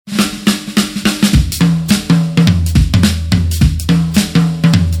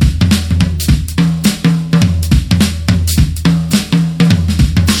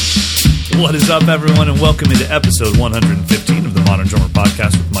What is up, everyone, and welcome into episode 115 of the Modern Drummer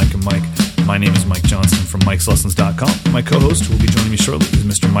Podcast with Mike and Mike. My name is Mike Johnson from Mike'sLessons.com. My co-host who will be joining me shortly is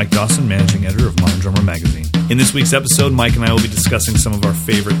Mr. Mike Dawson, managing editor of Modern Drummer Magazine. In this week's episode, Mike and I will be discussing some of our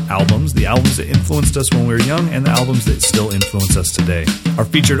favorite albums, the albums that influenced us when we were young, and the albums that still influence us today. Our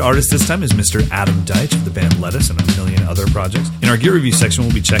featured artist this time is Mr. Adam Deitch of the band Lettuce and a million other projects. In our gear review section,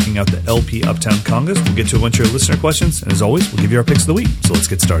 we'll be checking out the LP Uptown Congas. We'll get to a bunch of your listener questions, and as always, we'll give you our picks of the week. So let's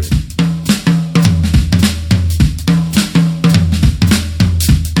get started.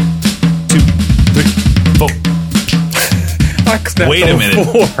 2, 3, 4. Wait a minute.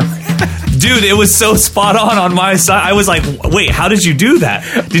 Dude, it was so spot on my side. I was like, wait, how did you do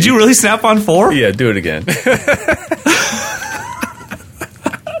that? Did you really snap on 4? Yeah, do it again.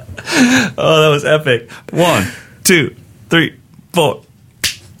 Oh, that was epic. 1, 2, 3, 4.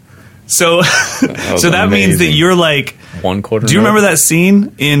 So that means that you're like 1/4. Do you remember that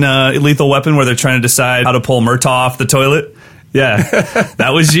scene in Lethal Weapon where they're trying to decide how to pull Murtaugh off the toilet? Yeah,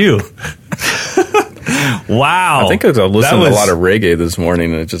 that was you. Wow. I think I was listening to a lot of reggae this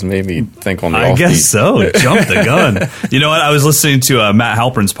morning, and it just made me think on the offbeat. I guess so. Jumped the gun. You know what? I was listening to Matt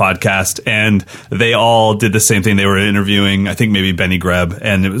Halpern's podcast, and they all did the same thing. They were interviewing, I think maybe Benny Greb,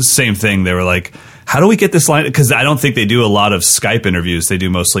 and it was the same thing. They were like, how do we get this line? Because I don't think they do a lot of Skype interviews. They do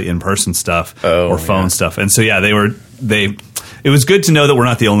mostly in-person stuff or phone stuff. And so, yeah, it was good to know that we're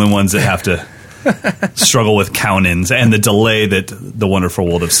not the only ones that have to struggle with count-ins and the delay that the wonderful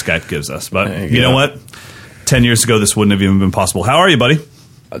world of Skype gives us. But you know what? 10 years ago, this wouldn't have even been possible. How are you, buddy?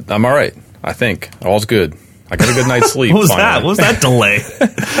 I'm all right, I think. All's good. I got a good night's sleep. What was that? What was that delay?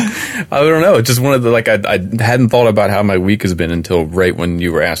 I don't know. It's just one of the, I hadn't thought about how my week has been until right when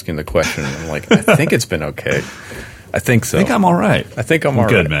you were asking the question. I'm like, I think it's been okay. I think so. I think I'm all right. I think I'm all right.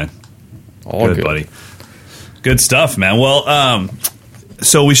 Good, man. All good, buddy. Good stuff, man. Well,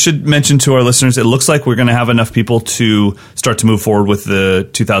 so we should mention to our listeners, it looks like we're going to have enough people to start to move forward with the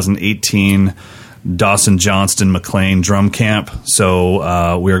 2018 Dawson Johnston McLean Drum Camp.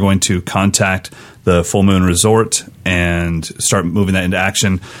 So we are going to contact the Full Moon Resort and start moving that into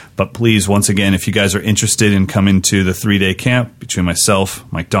action. But please, once again, if you guys are interested in coming to the 3-day camp between myself,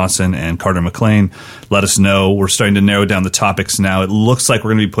 Mike Dawson, and Carter McLean, let us know. We're starting to narrow down the topics now. It looks like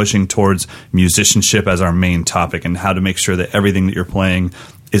we're going to be pushing towards musicianship as our main topic and how to make sure that everything that you're playing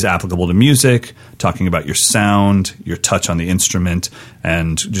is applicable to music, talking about your sound, your touch on the instrument,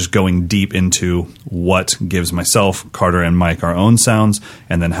 and just going deep into what gives myself, Carter, and Mike our own sounds,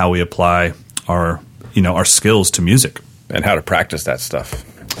 and then how we apply our skills to music. And how to practice that stuff.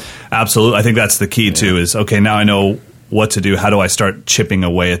 Absolutely. I think that's the key, too, is, okay, now I know what to do. How do I start chipping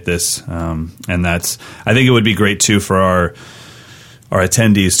away at this? And I think it would be great, too, for our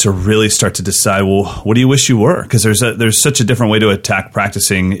attendees to really start to decide, well, what do you wish you were? Because there's such a different way to attack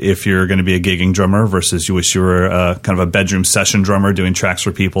practicing if you're going to be a gigging drummer versus you wish you were kind of a bedroom session drummer doing tracks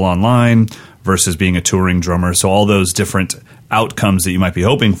for people online versus being a touring drummer. So all those different outcomes that you might be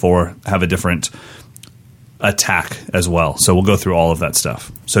hoping for have a different attack as well. So we'll go through all of that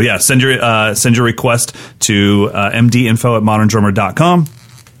stuff. So yeah, send your request to mdinfo@moderndrummer.com.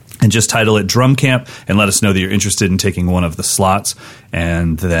 And just title it Drum Camp and let us know that you're interested in taking one of the slots.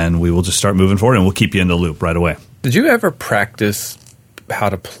 And then we will just start moving forward and we'll keep you in the loop right away. Did you ever practice how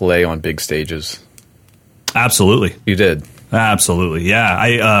to play on big stages? Absolutely. You did? Absolutely,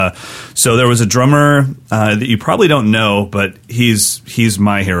 yeah. So there was a drummer that you probably don't know, but he's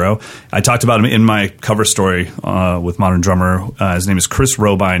my hero. I talked about him in my cover story with Modern Drummer. His name is Chris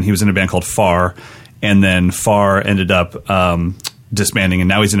Robine. He was in a band called Far, and then Far ended up disbanding, and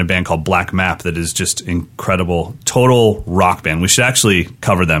now he's in a band called Black Map that is just incredible. Total rock band. We should actually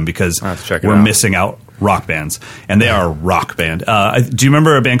cover them because we're missing out rock bands, and they are a rock band. Do you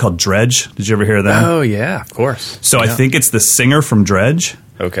remember a band called Dredge? Did you ever hear them? Oh, yeah, of course. So I think it's the singer from Dredge.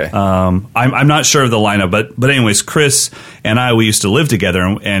 Okay. I'm not sure of the lineup, but anyways, Chris and we used to live together,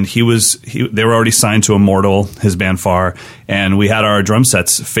 and they were already signed to Immortal, his band Far, and we had our drum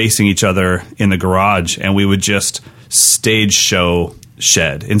sets facing each other in the garage, and we would just stage show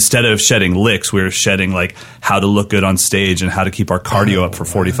shed. Instead of shedding licks, we were shedding like how to look good on stage and how to keep our cardio up for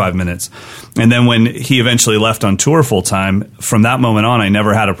 45 minutes. And then when he eventually left on tour full time, from that moment on, I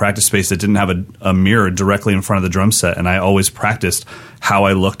never had a practice space that didn't have a mirror directly in front of the drum set. And I always practiced how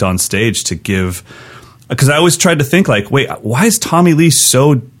I looked on stage to give, because I always tried to think like, wait, why is Tommy Lee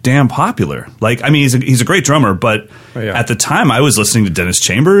so damn popular? Like, I mean, he's a great drummer, but at the time I was listening to Dennis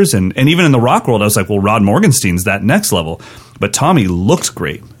Chambers and even in the rock world, I was like, well, Rod Morgenstein's that next level. But Tommy looked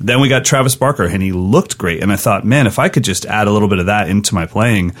great. Then we got Travis Barker, and he looked great. And I thought, man, if I could just add a little bit of that into my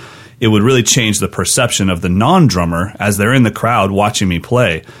playing, it would really change the perception of the non-drummer as they're in the crowd watching me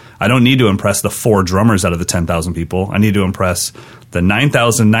play. I don't need to impress the 4 drummers out of the 10,000 people. I need to impress the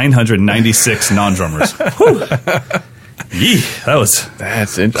 9,996 non-drummers. Yee, that's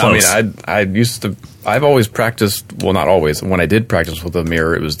close. I mean, I've always practiced, well, not always. When I did practice with a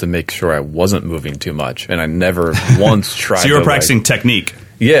mirror, it was to make sure I wasn't moving too much, and I never once tried. So you were practicing technique.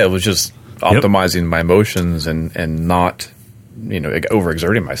 Yeah, it was just optimizing my motions and not,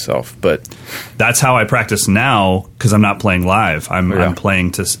 overexerting myself. But that's how I practice now, because I'm not playing live. I'm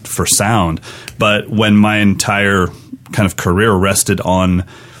playing for sound. But when my entire kind of career rested on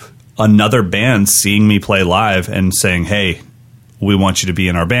another band seeing me play live and saying, hey, we want you to be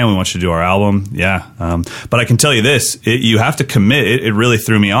in our band, we want you to do our album. Yeah. But I can tell you this, you have to commit. It really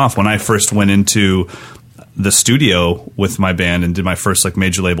threw me off when I first went into the studio with my band and did my first like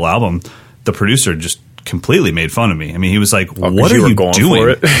major label album. The producer just completely made fun of me. I mean, he was like, what are you doing? For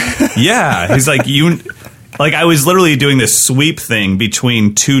it? Yeah. He's like, I was literally doing this sweep thing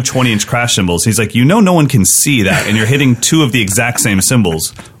between 2 20-inch crash cymbals. He's like, no one can see that, and you're hitting 2 of the exact same cymbals.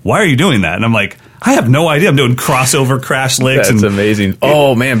 Why are you doing that? And I'm like, I have no idea. I'm doing crossover crash licks. That's amazing.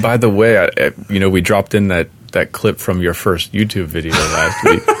 Oh, man, by the way, we dropped in that clip from your first YouTube video last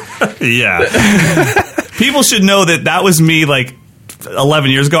week. Yeah. People should know that was me like 11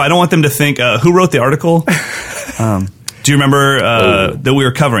 years ago. I don't want them to think, who wrote the article? Do you remember that we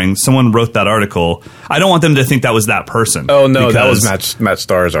were covering? Someone wrote that article. I don't want them to think that was that person. Oh, no, that was Matt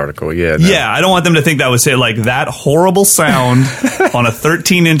Starr's article. Yeah, no. Yeah, I don't want them to think that was, say, like, that horrible sound on a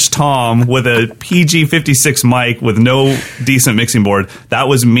 13-inch tom with a PG-56 mic with no decent mixing board. That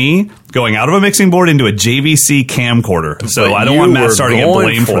was me going out of a mixing board into a JVC camcorder. So but I don't want Matt Starr to get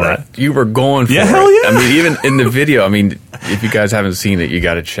blamed for that. You were going for it. Hell yeah. I mean, even in the video, if you guys haven't seen it, you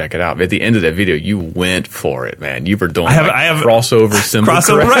got to check it out. At the end of that video, you went for it, man. You were doing I have crossover cymbal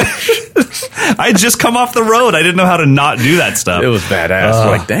corrections. I just come off the road. I didn't know how to not do that stuff. It was badass.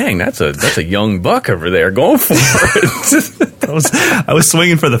 Like, dang, that's a young buck over there going for it. I was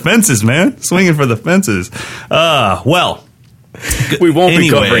swinging for the fences, man. Swinging for the fences. Well, we won't be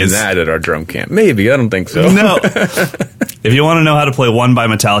covering that at our drum camp. Maybe. I don't think so. No. If you want to know how to play One by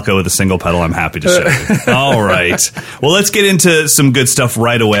Metallica with a single pedal, I'm happy to show you. All right. Well, let's get into some good stuff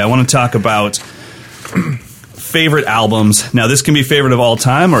right away. I want to talk about favorite albums. Now, this can be favorite of all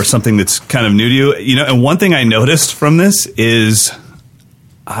time or something that's kind of new to you. And one thing I noticed from this is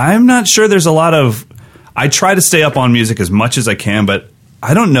I'm not sure there's a lot of... I try to stay up on music as much as I can, but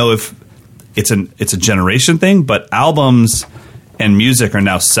I don't know if it's a generation thing, but albums and music are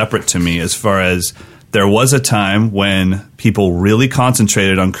now separate to me, as far as there was a time when people really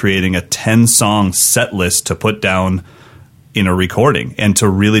concentrated on creating a 10-song set list to put down in a recording and to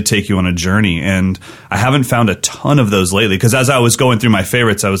really take you on a journey. And I haven't found a ton of those lately, because as I was going through my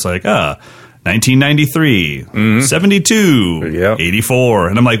favorites, I was like, 1993, 72, 84.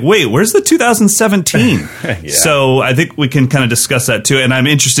 And I'm like, wait, where's the 2017? Yeah. So I think we can kind of discuss that too. And I'm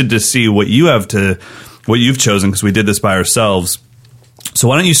interested to see what you've chosen, because we did this by ourselves. So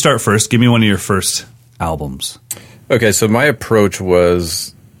why don't you start first? Give me one of your first albums. Okay, so my approach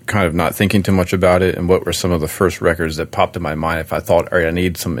was kind of not thinking too much about it, and what were some of the first records that popped in my mind. If I thought, all right, I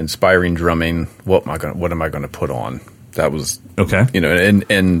need some inspiring drumming, what am I going to put on? That was okay.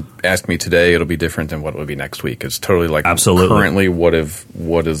 And ask me today, it'll be different than what it would be next week. It's totally like absolutely currently what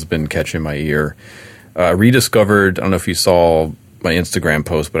has been catching my ear. Rediscovered. I don't know if you saw my Instagram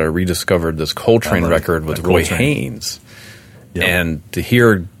post, but I rediscovered this Coltrane record with Roy Haynes. Yep. And to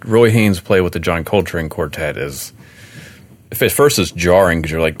hear Roy Haynes play with the John Coltrane Quartet is, at first it's jarring,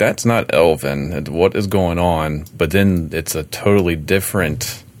 because you're like, that's not Elvin. What is going on? But then it's a totally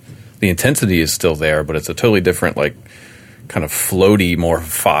different... The intensity is still there, but it's a totally different, like, kind of floaty, more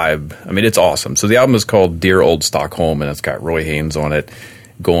vibe. I mean, it's awesome. So the album is called Dear Old Stockholm, and it's got Roy Haynes on it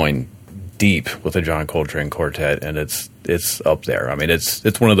going deep with the John Coltrane Quartet, and it's up there. I mean,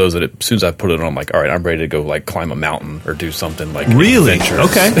 it's one of those that as soon as I put it on, I'm like, all right, I'm ready to go like climb a mountain or do something like really adventurous.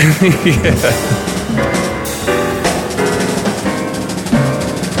 Okay. Yeah.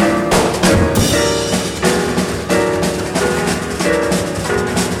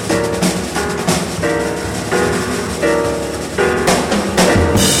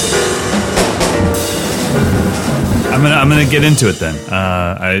 I'm going to get into it then.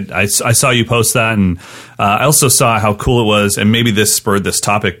 I saw you post that, and I also saw how cool it was, and maybe this spurred this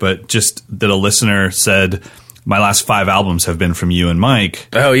topic, but just that a listener said, my last 5 albums have been from you and Mike.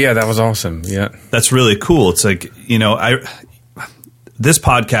 Oh, yeah, that was awesome. Yeah. That's really cool. It's like, this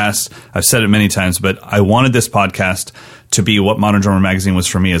podcast, I've said it many times, but I wanted this podcast to be what Modern Drummer Magazine was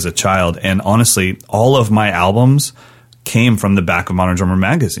for me as a child. And honestly, all of my albums came from the back of Modern Drummer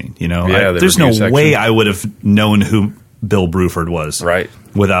Magazine. There's no way I would have known who Bill Bruford was. Right.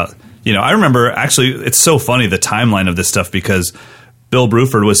 Without, I remember, actually, it's so funny, the timeline of this stuff, because Bill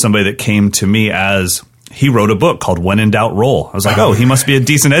Bruford was somebody that came to me as, he wrote a book called When in Doubt, Roll. I was like, oh, he must be a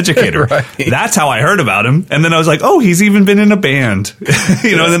decent educator. Right. That's how I heard about him. And then I was like, oh, he's even been in a band. And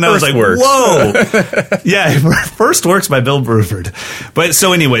then I was like, works. Whoa. Yeah, First Works by Bill Bruford. But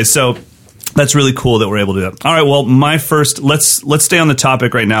so anyways, so that's really cool that we're able to do that. All right, well, let's stay on the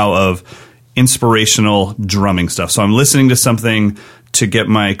topic right now of inspirational drumming stuff. So I'm listening to something to get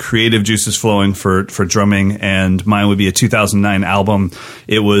my creative juices flowing for drumming, and mine would be a 2009 album.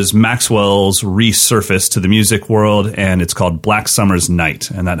 It was Maxwell's resurfaced to the music world, and it's called Black Summer's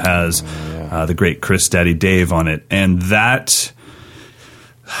Night, and that has the great Chris Daddy Dave on it. And that,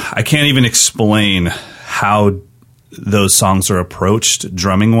 I can't even explain how those songs are approached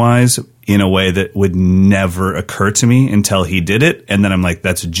drumming-wise in a way that would never occur to me until he did it. And then I'm like,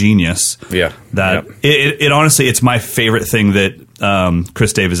 that's genius. Yeah. It honestly, it's my favorite thing that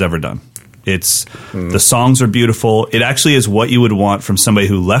Chris Dave has ever done. It's the songs are beautiful. It actually is what you would want from somebody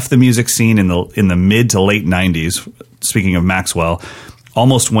who left the music scene in the mid to late 90s. Speaking of Maxwell,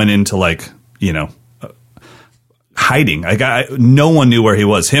 almost went into hiding. No one knew where he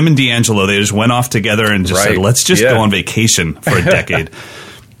was. Him and D'Angelo, they just went off together and just said, let's just go on vacation for a decade.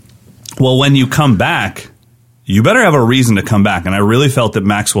 Well, when you come back, you better have a reason to come back. And I really felt that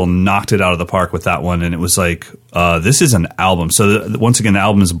Maxwell knocked it out of the park with that one. And it was like, this is an album. So once again, the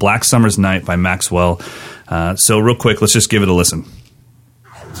album is Black Summer's Night by Maxwell. So real quick, let's just give it a listen.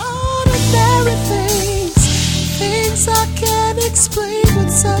 Ordinary things I can't explain with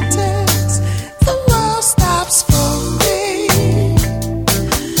subtext. The world stops for me.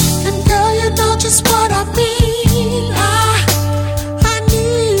 And girl, you know just what I mean. I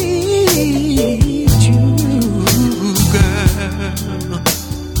need you, girl.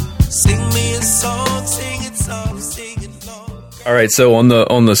 Sing me a song, sing it soft, sing it long. All right, so on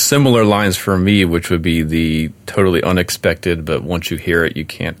the similar lines for me, which would be the totally unexpected, but once you hear it, you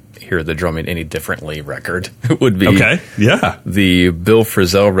can't hear the drumming any differently record, would be the Bill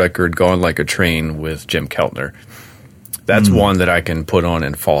Frisell record, Gone Like a Train with Jim Keltner. That's one that I can put on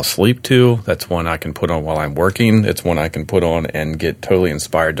and fall asleep to. That's one I can put on while I'm working. It's one I can put on and get totally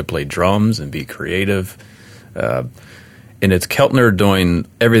inspired to play drums and be creative. And it's Keltner doing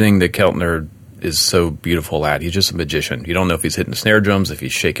everything that Keltner is so beautiful at. He's just a magician. You don't know if he's hitting snare drums, if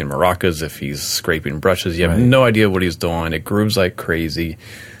he's shaking maracas, if he's scraping brushes. You have no idea what he's doing. It grooves like crazy.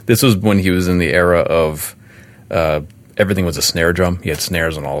 This was when he was in the era of everything was a snare drum. He had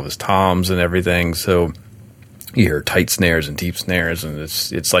snares on all of his toms and everything. So you hear tight snares and deep snares, and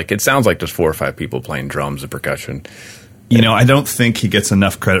it's like it sounds like there's 4 or 5 people playing drums and percussion. I don't think he gets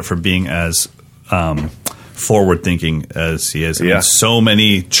enough credit for being as forward-thinking as he is. I mean, so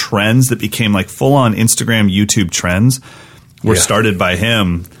many trends that became like full-on Instagram, YouTube trends were started by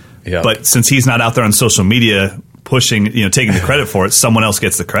him. Yeah. But since he's not out there on social media pushing, taking the credit for it, someone else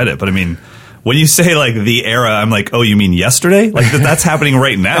gets the credit. But I mean, when you say like the era, I'm like, oh, you mean yesterday? Like that's happening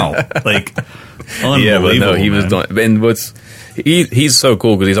right now. Like, unbelievable. Yeah, but no, he was doing. And he's so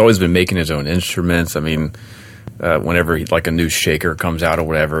cool because he's always been making his own instruments. I mean, whenever like a new shaker comes out or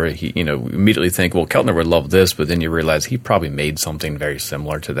whatever, he immediately think, well, Keltner would love this, but then you realize he probably made something very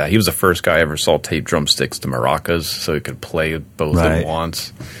similar to that. He was the first guy I ever saw tape drumsticks to maracas, so he could play both at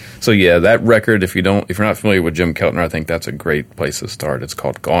once. So yeah, that record, if you're not familiar with Jim Keltner, I think that's a great place to start. It's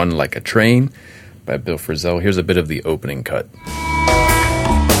called Gone Like a Train by Bill Frisell. Here's a bit of the opening cut.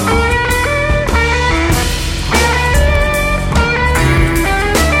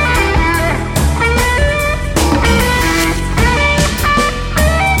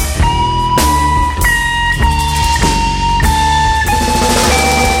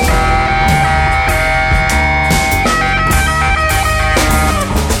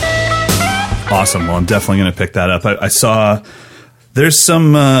 Awesome. Well, I'm definitely going to pick that up. I saw there's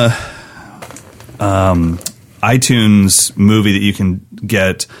some iTunes movie that you can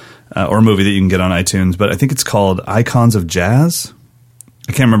get, or movie that you can get on iTunes, but I think it's called Icons of Jazz.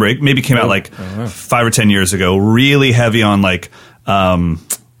 I can't remember. It maybe came out like 5 or 10 years ago. Really heavy on like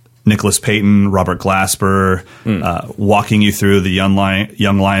Nicholas Payton, Robert Glasper, walking you through the Young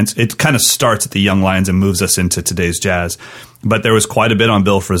Lions. It kind of starts at the Young Lions and moves us into today's jazz. But there was quite a bit on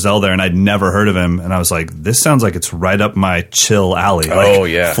Bill Frisell there, and I'd never heard of him. And I was like, this sounds like it's right up my chill alley.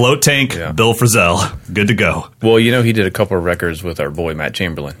 Like, Float Tank, Bill Frisell, good to go. Well, he did a couple of records with our boy Matt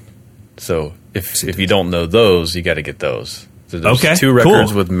Chamberlain. So if you don't know those, you got to get those. So there's 2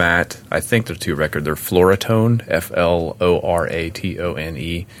 records with Matt. I think there's 2 records. They're Floratone,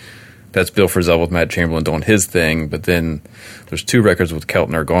 Floratone. That's Bill Frisell with Matt Chamberlain doing his thing. But then there's 2 records with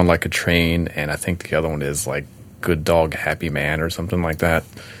Keltner, Gone Like a Train, and I think the other one is like Good Dog, Happy Man or something like that.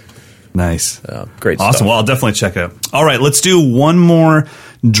 Nice. Great awesome. stuff. Well, I'll definitely check it out. All right, let's do one more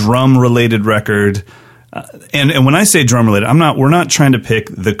drum-related record. And when I say drum-related, we're not trying to pick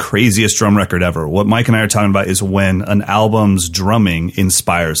the craziest drum record ever. What Mike and I are talking about is when an album's drumming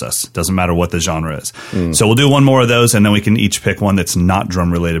inspires us. Doesn't matter what the genre is. So we'll do one more of those, and then we can each pick one that's not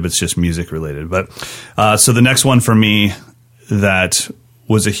drum-related, but it's just music-related. But so the next one for me that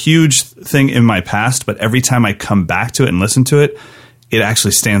was a huge thing in my past, but every time I come back to it and listen to it, it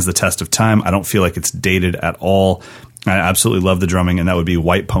actually stands the test of time. I don't feel like it's dated at all. I absolutely love the drumming, and that would be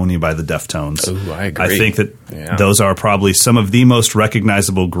White Pony by the Deftones. Ooh, I agree. I think that those are probably some of the most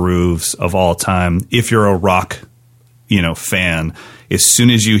recognizable grooves of all time. If you're a rock, fan, as soon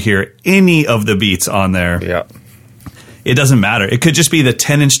as you hear any of the beats on there, it doesn't matter. It could just be the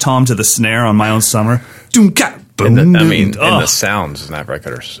 10-inch tom to the snare on My Own Summer. And the sounds in that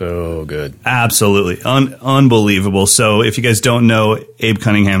record are so good. Absolutely. Unbelievable. So if you guys don't know Abe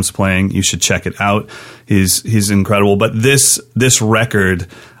Cunningham's playing, you should check it out. He's incredible. But this record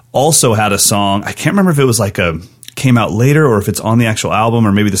also had a song. I can't remember if it was came out later or if it's on the actual album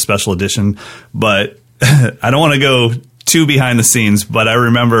or maybe the special edition. But I don't want to go too behind the scenes, but I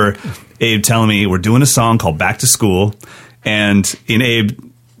remember Abe telling me we're doing a song called Back to School. And in Abe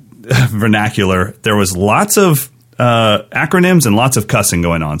vernacular, there was lots of acronyms and lots of cussing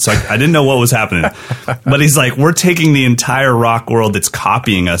going on. So I didn't know what was happening. But he's like, we're taking the entire rock world that's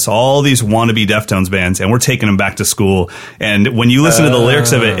copying us, all these wannabe Deftones bands, and we're taking them back to school. And when you listen to the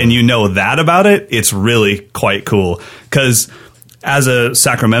lyrics of it and you know that about it, it's really quite cool. Because as a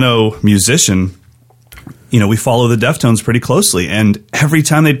Sacramento musician, we follow the Deftones pretty closely. And every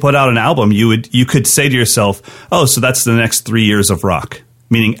time they'd put out an album, you could say to yourself, oh, so that's the next 3 years of rock.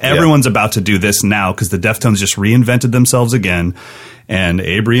 Meaning everyone's about to do this now because the Deftones just reinvented themselves again, and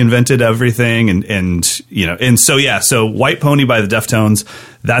Abe reinvented everything, so White Pony by the Deftones,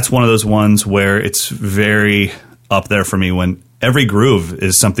 that's one of those ones where it's very up there for me. When every groove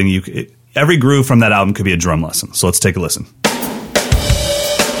is something every groove from that album could be a drum lesson. So let's take a listen.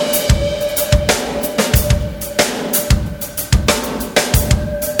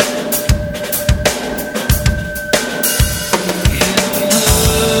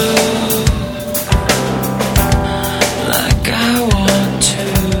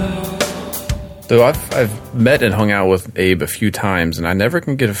 So I've met and hung out with Abe a few times, and I never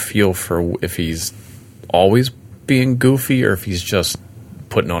can get a feel for if he's always being goofy or if he's just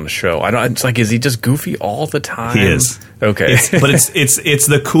putting on a show. It's like, is he just goofy all the time? He is. Okay, but it's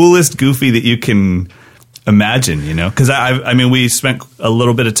the coolest goofy that you can imagine. Because we spent a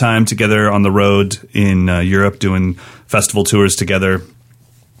little bit of time together on the road in Europe doing festival tours together,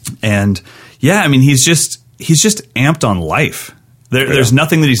 and he's just amped on life. There's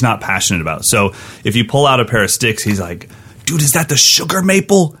nothing that he's not passionate about. So if you pull out a pair of sticks, he's like, dude, is that the sugar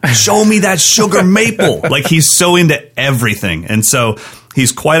maple? Show me that sugar maple. Like, he's so into everything. And so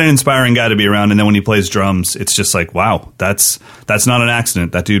he's quite an inspiring guy to be around. And then when he plays drums, it's just like, wow, that's not an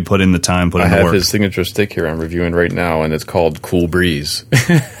accident. That dude put in the time, put in the work. I have his signature stick here I'm reviewing right now, and it's called Cool Breeze.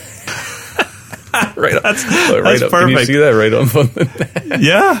 That's perfect. Can you see that right on?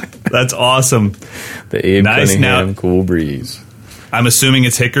 Yeah, that's awesome. The Abe Cunningham Cool Breeze. I'm assuming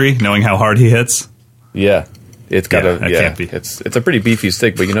it's hickory, knowing how hard he hits. Yeah, it's got it can't be. It's a pretty beefy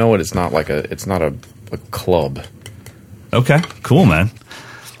stick, but you know what? It's not a club. Okay, cool, man.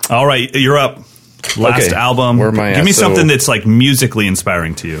 All right, you're up. Last album. Give me something that's like musically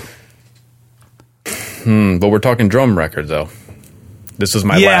inspiring to you. But we're talking drum record though. This is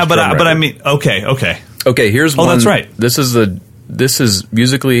my last drum record. But I mean, okay. Here's one. Oh, that's right. This is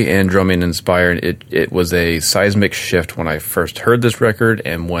musically and drumming inspired. It was a seismic shift when I first heard this record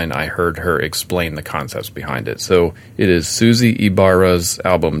and when I heard her explain the concepts behind it. So it is Susie Ibarra's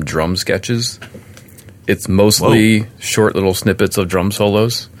album Drum Sketches. It's mostly short little snippets of drum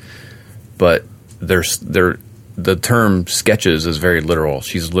solos, but the term sketches is very literal.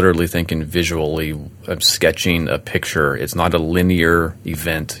 She's literally thinking visually, sketching a picture. It's not a linear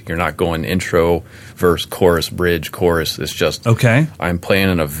event. You're not going intro, verse, chorus, bridge, chorus. It's just, I'm playing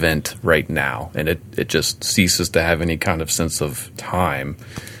an event right now. And it just ceases to have any kind of sense of time.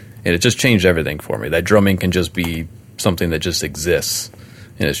 And it just changed everything for me. That drumming can just be something that just exists.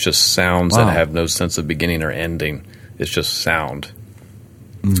 And it's just sounds that have no sense of beginning or ending. It's just sound.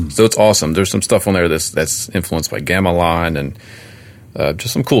 So it's awesome. There's some stuff on there that's influenced by gamelan and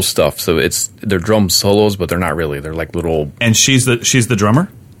just some cool stuff. So they're drum solos, but they're not really. They're like little. And she's the drummer.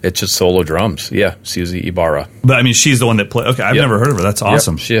 It's just solo drums. Yeah, Susie Ibarra. But I mean, she's the one that plays. Okay, I've never heard of her. That's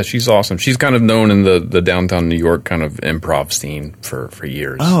awesome. Yep. Yeah, she's awesome. She's kind of known in the downtown New York kind of improv scene for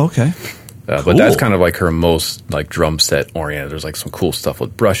years. Oh, okay. But that's kind of like her most like drum set oriented. There's like some cool stuff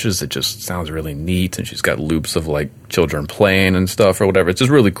with brushes. It just sounds really neat, and she's got loops of like children playing and stuff or whatever. It's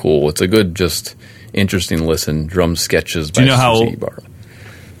just really cool. It's a good, just interesting listen. Drum sketches. Do you know how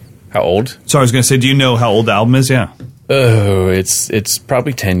old? So I was going to say, do you know how old the album is? Yeah. Oh, it's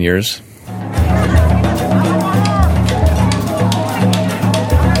probably 10 years.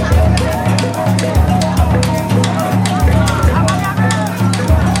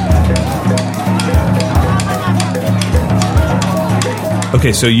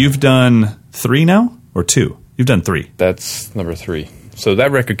 Okay, so you've done 3 now, or 2? You've done 3. That's number 3. So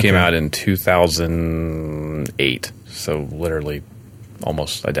that record came out in 2008. So literally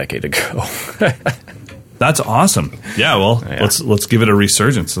almost a decade ago. That's awesome. Yeah, well, yeah. Let's give it a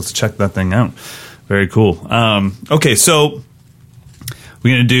resurgence. Let's check that thing out. Very cool. Okay, so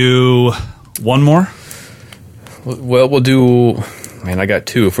we're going to do one more? Well, we'll do... Man, I got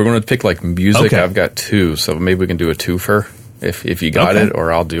 2. If we're going to pick like music, okay. I've got 2. So maybe we can do a twofer. If you got it,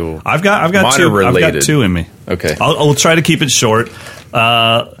 or I'll do. I've got 2. Related. I've got 2 in me. Okay, I'll try to keep it short.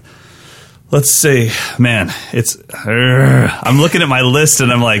 Let's see, man. I'm looking at my list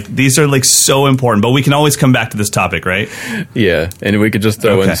and I'm like, these are like so important, but we can always come back to this topic, right? Yeah, and we could just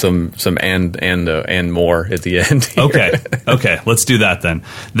throw in some and more at the end. Okay. Let's do that then.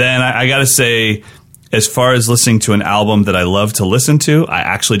 Then I got to say, as far as listening to an album that I love to listen to, I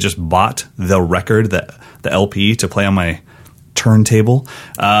actually just bought the record, the LP, to play on my turntable.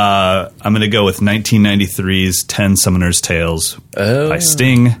 I'm going to go with 1993's 10 Summoner's Tales by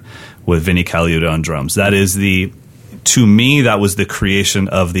Sting with Vinnie Colaiuta on drums. That is to me, that was the creation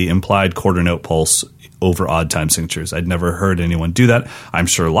of the implied quarter note pulse over odd time signatures. I'd never heard anyone do that. I'm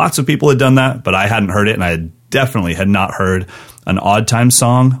sure lots of people had done that, but I hadn't heard it, and I definitely had not heard an odd time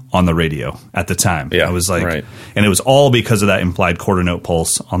song on the radio at the time. Yeah, I was like, right. And it was all because of that implied quarter note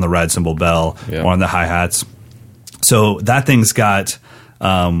pulse on the ride cymbal bell or on the hi-hats. So that thing's got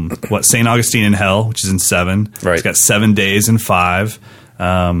St. Augustine in Hell, which is in 7. Right. It's got 7 Days in 5.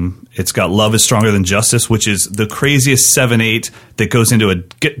 It's got Love is Stronger Than Justice, which is the craziest 7/8 that goes into a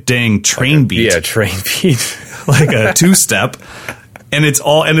dang train beat. Yeah, train beat. Like a 2-step. And it's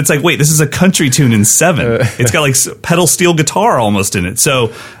like, wait, this is a country tune in 7. It's got like pedal steel guitar almost in it.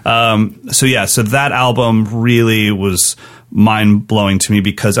 So that album really was mind blowing to me,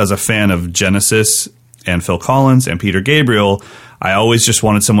 because as a fan of Genesis and Phil Collins and Peter Gabriel, I always just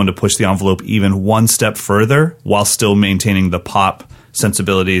wanted someone to push the envelope even one step further while still maintaining the pop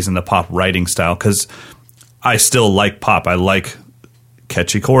sensibilities and the pop writing style, because I still like pop. I like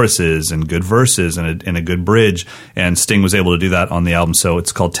catchy choruses and good verses and a good bridge, and Sting was able to do that on the album. So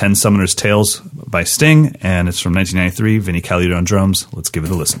it's called 10 Summoner's Tales by Sting, and it's from 1993, Vinnie Colaiuta on drums. Let's give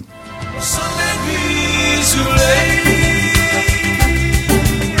it a listen.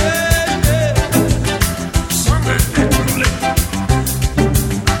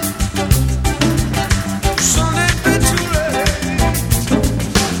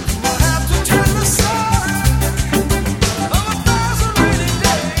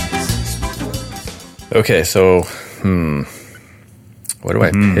 Okay, so what do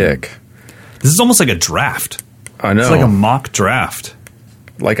I pick? This is almost like a draft. I know. It's like a mock draft.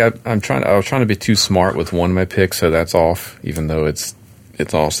 Like I was trying to be too smart with one of my picks, so that's off, even though it's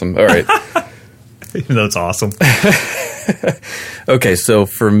awesome. All right. Even though it's awesome. Okay, so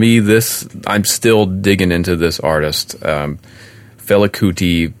for me, I'm still digging into this artist. Fela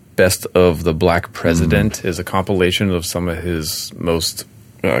Kuti, Best of the Black President, is a compilation of some of his most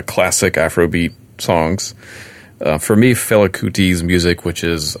classic Afrobeat songs. For me, Fela Kuti's music, which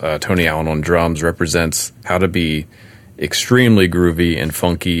is Tony Allen on drums, represents how to be extremely groovy and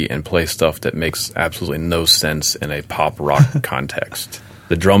funky and play stuff that makes absolutely no sense in a pop rock context.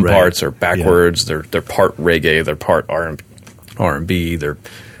 The drum parts are backwards. Yeah. They're part reggae. They're part R&B. They're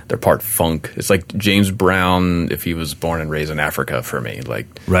part funk. It's like James Brown if he was born and raised in Africa for me. Like,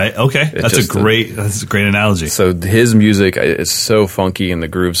 right? Okay, that's a great analogy. So his music is so funky in the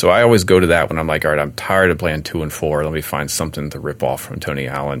groove. So I always go to that when I'm like, all right, I'm tired of playing 2 and 4. Let me find something to rip off from Tony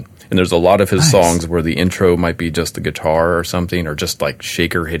Allen. And there's a lot of his songs where the intro might be just the guitar or something, or just like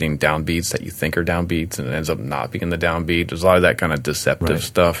shaker hitting downbeats that you think are downbeats, and it ends up not being the downbeat. There's a lot of that kind of deceptive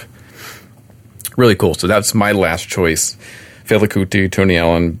stuff. Really cool. So that's my last choice. Fela Kuti, Tony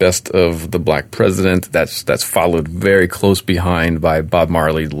Allen, Best of the Black President. That's followed very close behind by Bob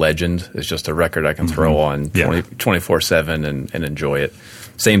Marley, Legend. It's just a record I can throw on 24/7 and enjoy it.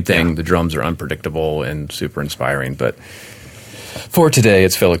 Same thing. Yeah. The drums are unpredictable and super inspiring. But for today,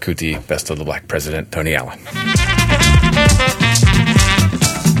 it's Fela Kuti, Best of the Black President, Tony Allen.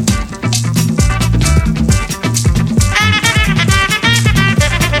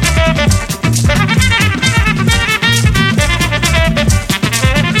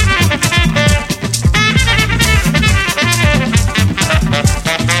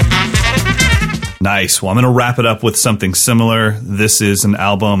 Nice. Well, I'm going to wrap it up with something similar. This is an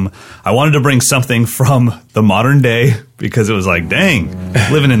album. I wanted to bring something from the modern day because it was like, dang,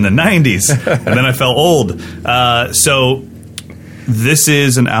 living in the 90s. And then I felt old. So this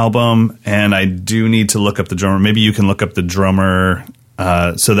is an album, and I do need to look up the drummer. Maybe you can look up the drummer.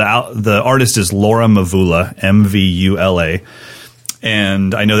 So the artist is Laura Mvula, Mvula.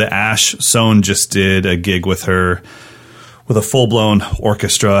 And I know that Ash Sohn just did a gig with her with a full-blown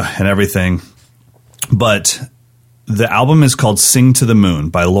orchestra and everything. But the album is called Sing to the Moon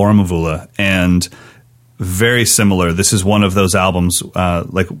by Laura Mvula, and very similar. This is one of those albums,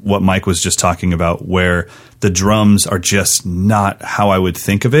 like what Mike was just talking about, where the drums are just not how I would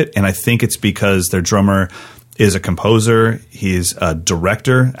think of it. And I think it's because their drummer is a composer. He's a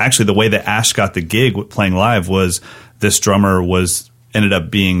director. Actually, the way that Ash got the gig playing live was this drummer ended up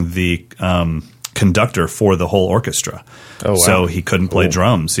being the conductor for the whole orchestra. Oh, wow. So he couldn't play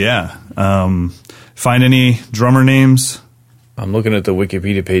drums. Yeah. Find any drummer names? I'm looking at the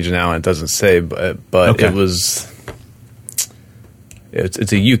Wikipedia page now, and it doesn't say, but okay.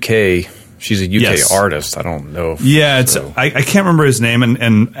 It's a UK. She's a UK artist. I don't know. I can't remember his name,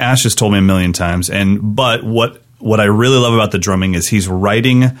 and Ash has told me a million times. But what I really love about the drumming is he's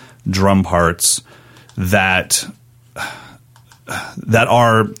writing drum parts that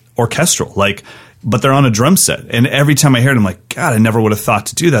are orchestral, but they're on a drum set. And every time I hear it, I'm like, God, I never would have thought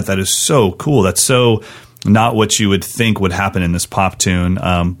to do that. That is so cool. That's so not what you would think would happen in this pop tune.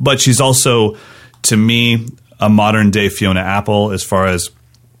 But she's also, to me, a modern day Fiona Apple, as far as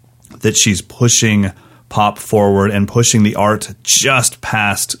that she's pushing pop forward and pushing the art just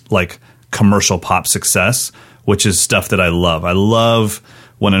past commercial pop success, which is stuff that I love. I love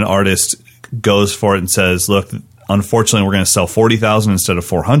when an artist goes for it and says, look, unfortunately, we're going to sell 40,000 instead of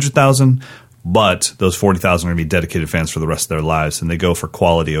 400,000. But those 40,000 are going to be dedicated fans for the rest of their lives, and they go for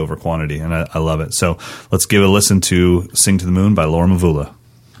quality over quantity, and I love it. So let's give a listen to Sing to the Moon by Laura Mvula.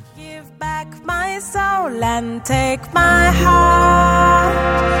 Give back my soul and take my heart.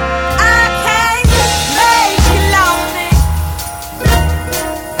 I can't make you love me.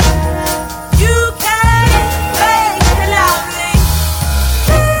 You can't make me love me.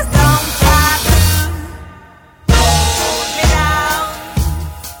 Please don't try to hold me down.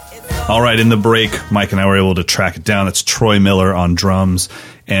 All right, in the break, Mike and I were able to track it down. It's Troy Miller on drums,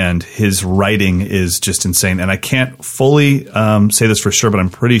 and his writing is just insane. And I can't fully say this for sure, but I'm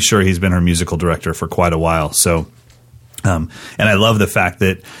pretty sure he's been her musical director for quite a while. So, and I love the fact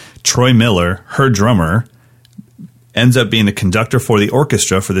that Troy Miller, her drummer, ends up being the conductor for the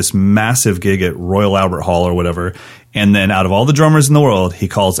orchestra for this massive gig at Royal Albert Hall or whatever. And then out of all the drummers in the world, he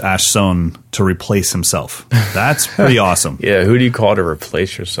calls Ash Sohn to replace himself. That's pretty awesome. Yeah, who do you call to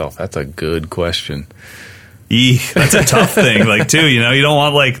replace yourself? That's a good question. That's a tough thing, too. You don't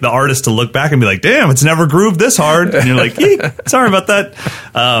want the artist to look back and be like, "Damn, it's never grooved this hard," and you're like, "Sorry about that."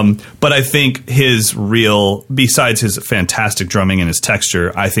 But I think besides his fantastic drumming and his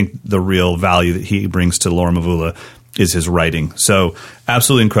texture, I think the real value that he brings to Laura Mvula is his writing. So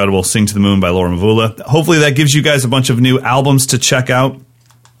absolutely incredible. Sing to the Moon by Laura Mvula. Hopefully that gives you guys a bunch of new albums to check out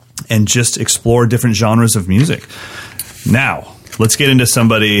and just explore different genres of music. Now, let's get into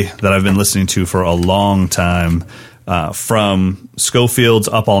somebody that I've been listening to for a long time, from Schofield's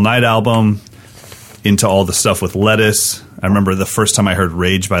Up All Night album into all the stuff with Lettuce. I remember the first time I heard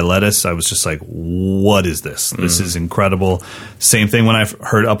Rage by Lettuce, I was just like, what is this? This is incredible. Same thing when I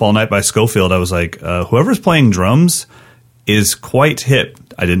heard Up All Night by Schofield. I was like, whoever's playing drums is quite hip.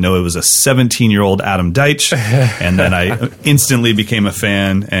 I didn't know it was a 17-year-old Adam Deitch, and then I instantly became a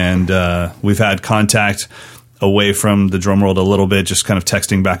fan, and we've had contact away from the drum world a little bit, just kind of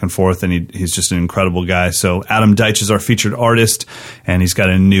texting back and forth, and he's just an incredible guy. So Adam Deitch is our featured artist, and he's got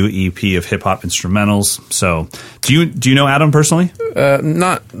a new EP of hip-hop instrumentals. So do you know Adam personally?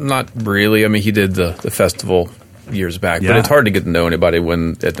 Not really. I mean, he did the festival years back, but it's hard to get to know anybody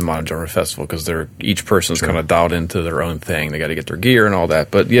at the Modern Drummer Festival because each person's kind of dialed into their own thing. They got to get their gear and all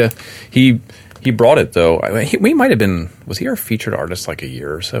that. But yeah, he brought it, though. We might have been... Was he our featured artist a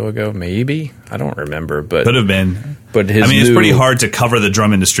year or so ago? Maybe? I don't remember. But could have been. But it's pretty hard to cover the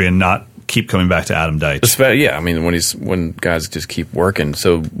drum industry and not keep coming back to Adam Deitch. Yeah, I mean, when guys just keep working.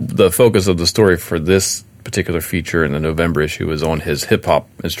 So the focus of the story for this particular feature in the November issue was on his hip-hop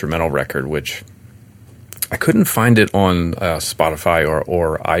instrumental record, which I couldn't find it on Spotify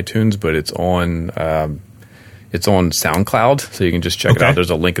or iTunes, but it's on SoundCloud, so you can just check it out. There's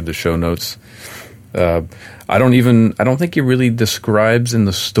a link in the show notes. I don't think he really describes in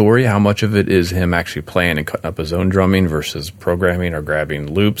the story how much of it is him actually playing and cutting up his own drumming versus programming or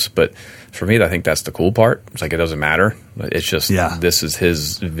grabbing loops. But for me, I think that's the cool part. It's like it doesn't matter. It's just this is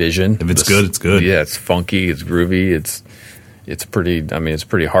his vision. If it's good, it's good. Yeah, it's funky, it's groovy, it's pretty. I mean, it's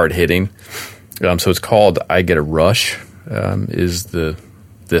pretty hard hitting. So it's called "I Get a Rush." Is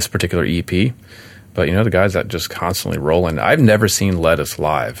this particular EP? But the guys that just constantly rolling. I've never seen Lettuce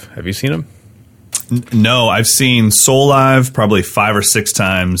live. Have you seen him? No, I've seen Soul live probably 5 or 6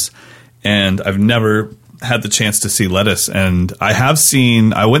 times, and I've never had the chance to see Lettuce. And I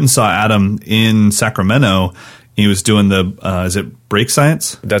went and saw Adam in Sacramento. He was doing is it Break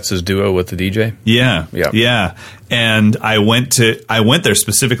Science? That's his duo with the DJ? Yeah. And I went there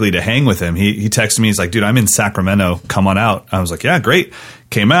specifically to hang with him. He texted me, he's like, dude, I'm in Sacramento, come on out. I was like, yeah, great.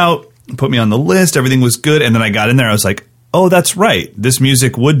 Came out, put me on the list, everything was good. And then I got in there, I was like, oh, that's right. This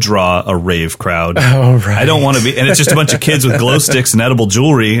music would draw a rave crowd. Oh, right. I don't want to be, and it's just a bunch of kids with glow sticks and edible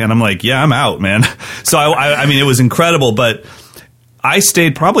jewelry. And I'm like, yeah, I'm out, man. So I mean, it was incredible, but I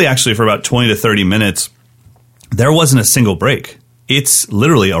stayed probably actually for about 20 to 30 minutes. There wasn't a single break. It's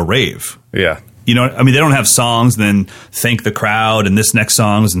literally a rave. Yeah. They don't have songs and then thank the crowd and this next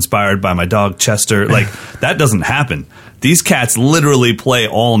song was inspired by my dog Chester. Like, that doesn't happen. These cats literally play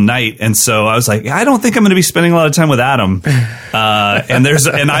all night. And so I was like, I don't think I'm going to be spending a lot of time with Adam. And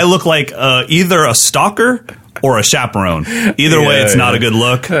I look like either a stalker or a chaperone. Either way, it's not a good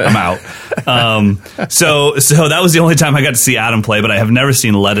look. I'm out. So that was the only time I got to see Adam play, but I have never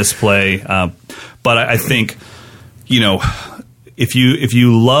seen Lettuce play. But I think, if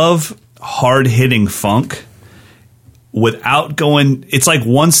you love hard hitting funk, without going, it's like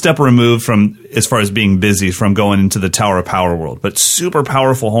one step removed from, as far as being busy, from going into the Tower of Power world, but super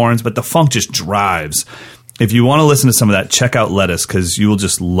powerful horns, but the funk just drives. If you want to listen to some of that, check out Lettuce, because you will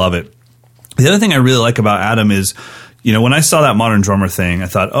just love it. The other thing I really like about Adam is, when I saw that Modern Drummer thing, I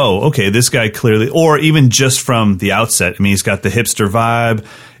thought, oh, okay, this guy clearly, or even just from the outset, I mean, he's got the hipster vibe.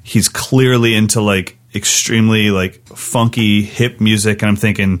 He's clearly into like extremely like funky hip music. And I'm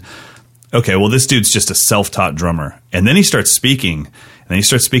thinking, okay, well, this dude's just a self-taught drummer. And then he starts speaking. And then he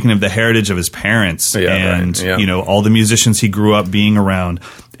starts speaking of the heritage of his parents all the musicians he grew up being around.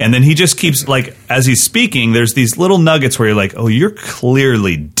 And then he just keeps, like, as he's speaking, there's these little nuggets where you're like, oh, you're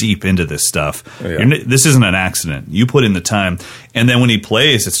clearly deep into this stuff. Yeah. This isn't an accident. You put in the time. And then when he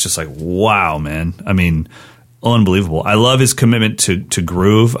plays, it's just like, wow, man. I mean, unbelievable. I love his commitment to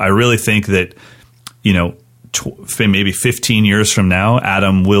groove. I really think that, maybe 15 years from now,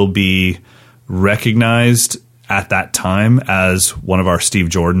 Adam will be recognized at that time as one of our Steve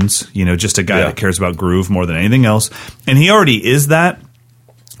Jordans, just a guy that cares about groove more than anything else. And he already is that.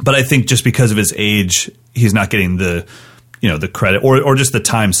 But I think just because of his age, he's not getting the credit or just the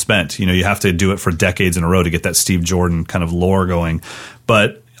time spent. You have to do it for decades in a row to get that Steve Jordan kind of lore going.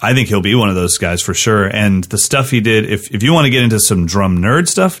 But I think he'll be one of those guys for sure. And the stuff he did, if you want to get into some drum nerd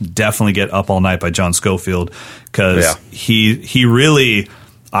stuff, definitely get Up All Night by John Scofield, because he really,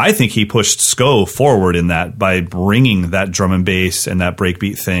 I think he pushed Sco forward in that by bringing that drum and bass and that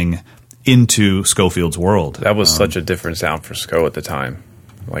breakbeat thing into Scofield's world. That was such a different sound for Sco at the time.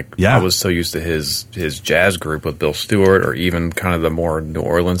 I was so used to his jazz group with Bill Stewart, or even kind of the more New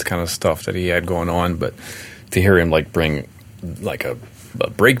Orleans kind of stuff that he had going on. But to hear him bring like a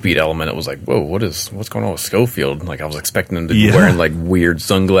breakbeat element, it was like, whoa, what's going on with Scofield? Like, I was expecting him to be wearing weird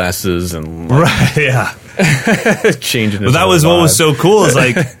sunglasses and changing. But that was what was so cool is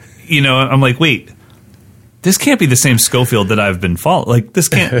I'm like, wait, this can't be the same Scofield that I've been following. Like, this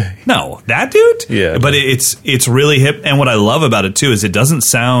can't. No, that dude. Yeah, but it's really hip. And what I love about it too is it doesn't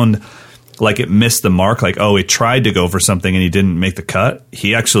sound like it missed the mark. Like, oh, he tried to go for something and he didn't make the cut.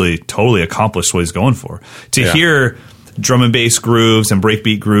 He actually totally accomplished what he's going for. To hear drum and bass grooves and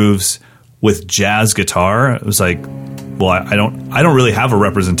breakbeat grooves with jazz guitar, it was like, well, I don't really have a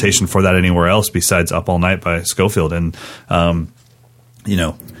representation for that anywhere else besides Up All Night by Scofield. And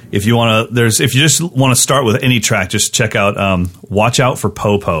if you just want to start with any track, just check out Watch Out for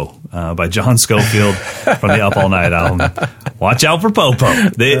Popo by John Scofield from the Up All Night album. Watch out for Popo.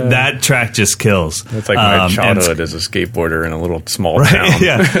 That track just kills. It's like my childhood as a skateboarder in a little small town.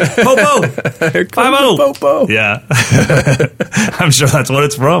 Yeah. Popo! 5-0! Popo! Yeah. I'm sure that's what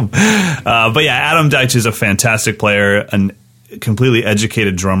it's from. But yeah, Adam Deitch is a fantastic player, an completely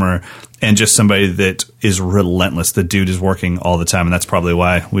educated drummer, and just somebody that is relentless. The dude is working all the time, and that's probably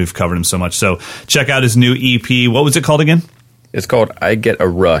why we've covered him so much. So check out his new EP. What was it called again? It's called I Get a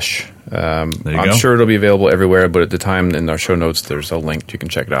Rush. I'm go. sure it'll be available everywhere, but at the time in our show notes, there's a link. You can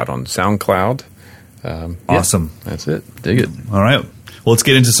check it out on SoundCloud. Awesome. That's it. Dig it. All right. Well, let's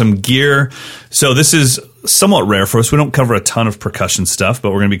get into some gear. So this is somewhat rare for us. We don't cover a ton of percussion stuff, but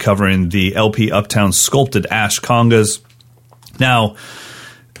we're going to be covering the LP Uptown Sculpted Ash Congas. Now,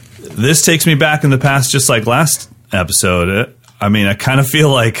 this takes me back in the past, just like last episode. I mean, I kind of feel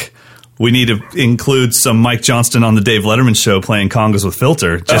like we need to include some Mike Johnston on the Dave Letterman show playing congas with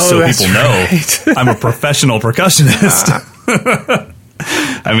filter, just so people know I'm a professional percussionist.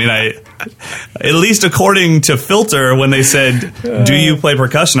 I mean, at least according to Filter, when they said, "Do you play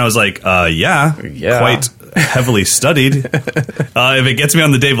percussion?" I was like, "Yeah, quite heavily studied. If it gets me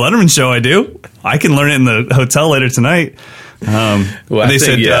on the Dave Letterman show, I do. I can learn it in the hotel later tonight." Well, they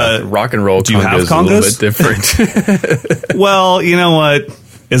said, rock and roll. Do you have congas? A little bit different. Well, you know what?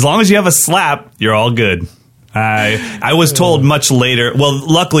 As long as you have a slap, you're all good. I was told much later. Well,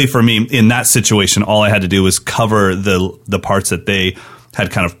 luckily for me, in that situation, all I had to do was cover the parts that they had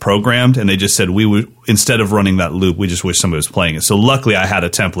kind of programmed, and they just said we would, instead of running that loop, we just wish somebody was playing it. So luckily, I had a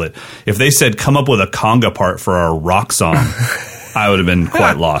template. If they said come up with a conga part for our rock song, I would have been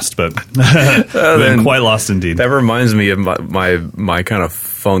quite lost. But been quite lost indeed. That reminds me of my kind of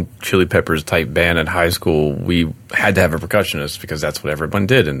funk Chili Peppers type band in high school. We had to have a percussionist because that's what everyone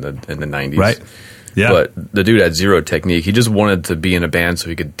did in the 90s. Right. Yeah. But the dude had zero technique. He just wanted to be in a band so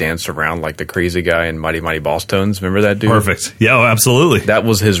he could dance around like the crazy guy in Mighty Mighty Boss Tones. Remember that dude? Perfect. Yeah, absolutely. That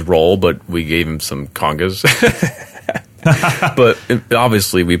was his role, but we gave him some congas. But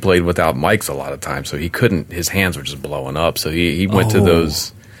obviously we played without mics a lot of times, so he couldn't. His hands were just blowing up. So he went to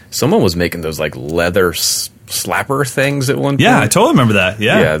those. Someone was making those like leather slapper things at one point. Yeah, I totally remember that.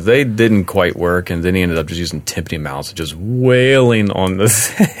 Yeah, they didn't quite work, and then he ended up just using timpani mounts, just wailing on the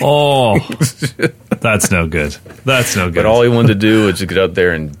thing. Oh, that's no good. That's no good. But all he wanted to do was just get up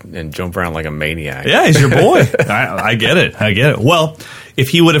there and jump around like a maniac. Yeah, he's your boy. I get it. I get it. Well, if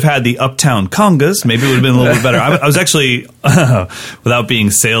he would have had the Uptown Congas, maybe it would have been a little bit better. I was actually, without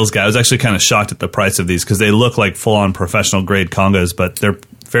being sales guy, I was actually kind of shocked at the price of these because they look like full-on professional grade congas, but they're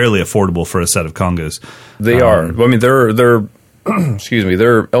fairly affordable for a set of congas. They are. I mean, they're excuse me,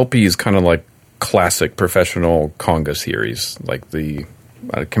 their LP is kind of like classic professional conga series. Like I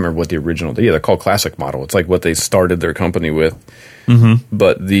can't remember what the original. Yeah, they're called Classic Model. It's like what they started their company with. Mm-hmm.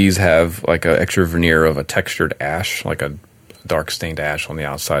 But these have like an extra veneer of a textured ash, like a dark stained ash on the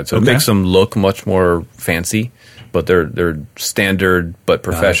outside. So it makes them look much more fancy. But they're standard but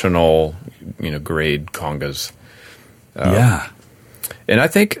professional, grade congas. Yeah. And I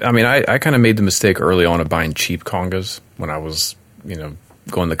think, I kind of made the mistake early on of buying cheap congas when I was,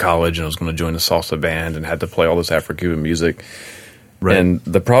 going to college and I was going to join the salsa band and had to play all this Afro-Cuban music. Right. And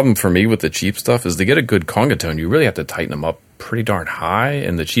the problem for me with the cheap stuff is to get a good conga tone, you really have to tighten them up pretty darn high.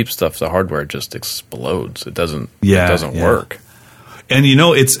 And the cheap stuff, the hardware just explodes. It doesn't work. And,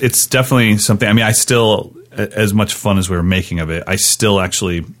 it's definitely something. I mean, I still, as much fun as we were making of it, I still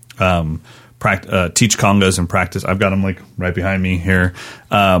actually teach congas and practice. I've got them like right behind me here.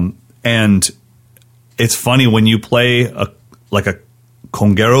 And it's funny when you play a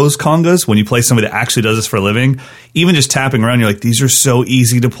congero's congas, when you play somebody that actually does this for a living, even just tapping around, you're like, these are so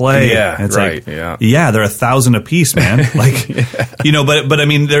easy to play. Yeah, and it's right. Yeah, they're $1,000 a piece, man. Like, but I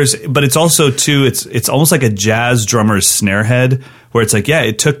mean, but it's also too, it's almost like a jazz drummer's snare head, where it's like, yeah,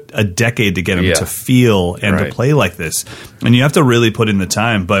 it took a decade to get him to feel and to play like this. And you have to really put in the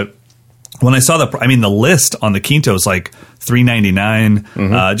time. But when I saw the list on the Quinto is like $399.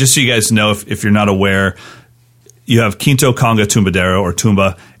 Mm-hmm. Just so you guys know, if you're not aware, you have Quinto, Conga, Tumbadero, or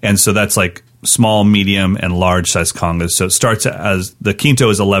Tumba, and so that's like small, medium, and large size congas. So it starts as the Quinto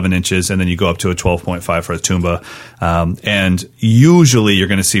is 11 inches, and then you go up to a 12.5 for a Tumba. And usually you're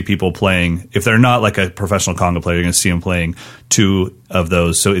going to see people playing, if they're not like a professional conga player, you're going to see them playing two of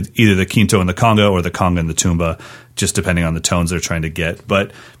those. So it's either the Quinto and the Conga or the Conga and the Tumba, just depending on the tones they're trying to get.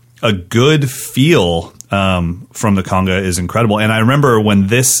 But a good feel from the conga is incredible. And I remember when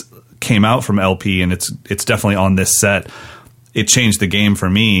this came out from LP, and it's definitely on this set, it changed the game for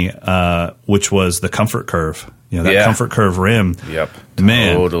me, which was the comfort curve. That comfort curve rim. Yep,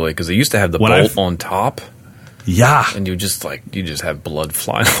 man, totally. Because they used to have the bolt on top. Yeah, and you just have blood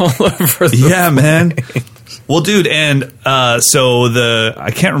flying all over. Man. Well, dude, and so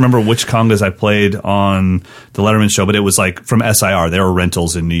I can't remember which congas I played on the Letterman show, but it was like from SIR. They were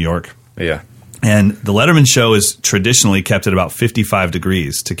rentals in New York. Yeah. And the Letterman show is traditionally kept at about 55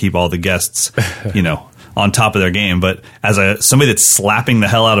 degrees to keep all the guests, on top of their game. But as somebody that's slapping the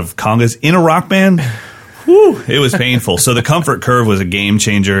hell out of congas in a rock band, whew, it was painful. So the comfort curve was a game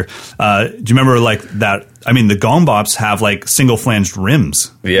changer. Do you remember like that? I mean, the gong bops have like single flanged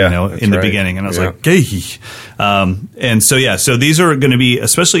rims, in the beginning. And I was like, hey. And so, so these are going to be,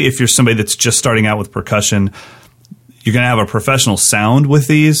 especially if you're somebody that's just starting out with percussion, you're going to have a professional sound with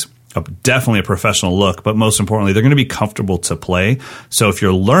these, definitely a professional look, but most importantly, they're going to be comfortable to play. So if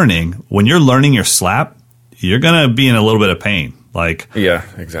you're when you're learning your slap, you're going to be in a little bit of pain. Like, yeah,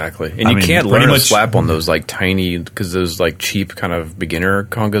 exactly. And you can't learn a slap on those like tiny, because those like cheap kind of beginner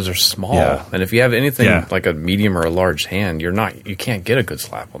congas are small. Yeah. And if you have anything like a medium or a large hand, you can't get a good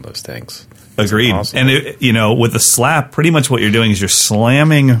slap on those things. Agreed. And with the slap, pretty much what you're doing is you're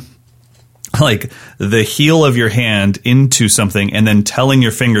slamming like the heel of your hand into something and then telling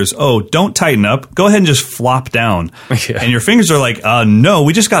your fingers, oh, don't tighten up. Go ahead and just flop down. Yeah. And your fingers are like, no,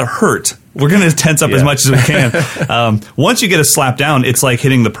 we just got hurt. We're going to tense up as much as we can. Once you get a slap down, it's like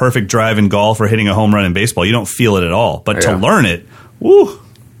hitting the perfect drive in golf or hitting a home run in baseball. You don't feel it at all. But to learn it, woo,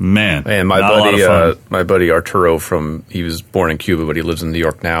 man. And my buddy Arturo he was born in Cuba, but he lives in New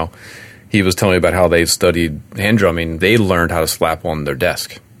York now. He was telling me about how they studied hand drumming. They learned how to slap on their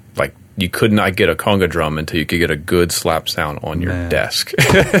desk. Like, you could not get a conga drum until you could get a good slap sound on your desk.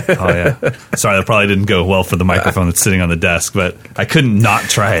 Oh, yeah. Sorry, that probably didn't go well for the microphone that's sitting on the desk, but I couldn't not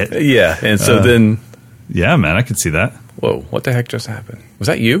try it. Yeah, and so then... Yeah, man, I could see that. Whoa, what the heck just happened? Was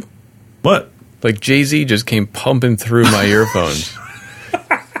that you? What? Like, Jay-Z just came pumping through my earphones.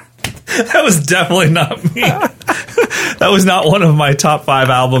 That was definitely not me. That was not one of my top 5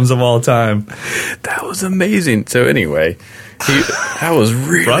 albums of all time. That was amazing. So anyway... that was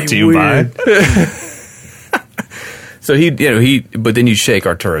really brought to you weird. by. So but then you shake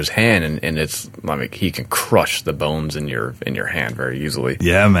Arturo's hand, and it's like he can crush the bones in your hand very easily.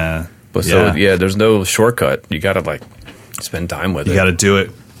 Yeah, man. But there's no shortcut. You got to like spend time with it. You got to do it.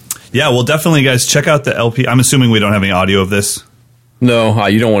 Yeah, well, definitely, guys, check out the LP. I'm assuming we don't have any audio of this. No,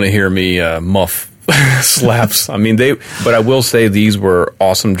 you don't want to hear me muff slaps. I mean, but I will say these were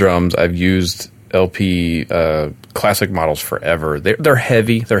awesome drums. I've used LP classic models forever. They're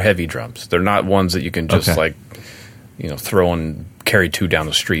heavy. They're heavy drums. They're not ones that you can just throw and carry 2 down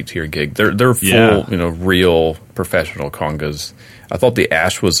the street to your gig. They're full, real professional congas. I thought the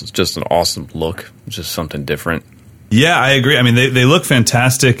Ash was just an awesome look, just something different. Yeah, I agree. I mean, they look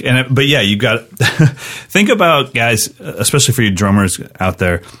fantastic, but you got think about, guys, especially for you drummers out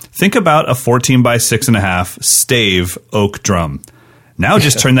there. Think about a 14 by 6.5 stave oak drum. Now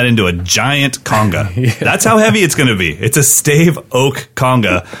just turn that into a giant conga. That's how heavy it's going to be. It's a stave oak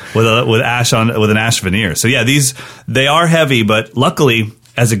conga with an ash veneer. So they are heavy, but luckily,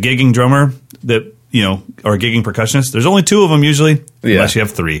 as a gigging drummer or a gigging percussionist, there's only 2 of them usually, unless you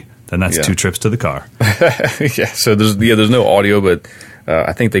have 3. Then that's 2 trips to the car. So there's no audio, but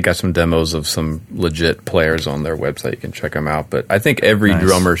I think they got some demos of some legit players on their website. You can check them out. But I think every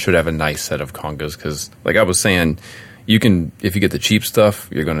drummer should have a nice set of congas because, like I was saying, if you get the cheap stuff,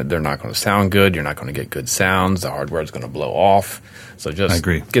 they're not going to sound good. You're not going to get good sounds. The hardware is going to blow off. So just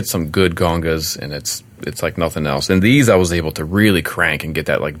get some good congas, and it's like nothing else. And these I was able to really crank and get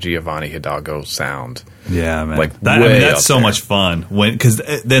that like Giovanni Hidalgo sound. Yeah, man. That's so much fun because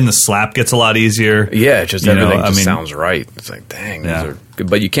then the slap gets a lot easier. Yeah, everything sounds right. It's like, dang, these are good.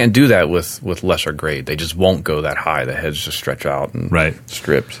 But you can't do that with lesser grade. They just won't go that high. The heads just stretch out and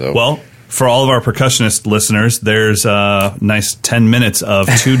strip. So for all of our percussionist listeners, there's a nice 10 minutes of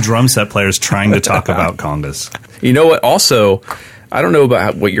 2 drum set players trying to talk about congas. You know what? Also, I don't know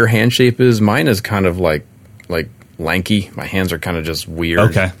about what your hand shape is. Mine is kind of like lanky. My hands are kind of just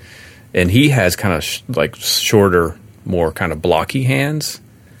weird. Okay. And he has kind of like shorter, more kind of blocky hands.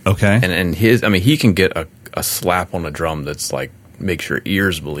 Okay. And he can get a slap on a drum that's like makes your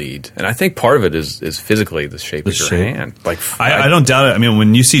ears bleed. And I think part of it is physically the shape of your hand. Like I don't doubt it. I mean,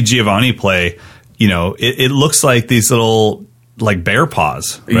 when you see Giovanni play, it looks like these little like bear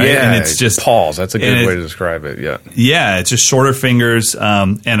paws, right? Yeah, and it's just paws. That's a good way to describe it. Yeah, it's just shorter fingers.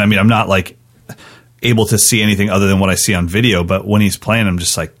 And I mean, I'm not like able to see anything other than what I see on video, but when he's playing, I'm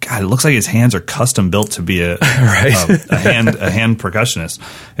just like, God, it looks like his hands are custom built to be a hand percussionist.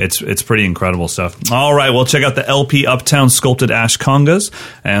 It's pretty incredible stuff. All right, well, check out the LP Uptown Sculpted Ash Congas,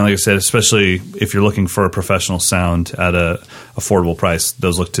 and like I said, especially if you're looking for a professional sound at a affordable price,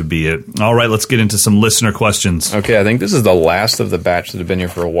 those look to be it. All right, let's get into some listener questions. Okay, I think this is the last of the batch that have been here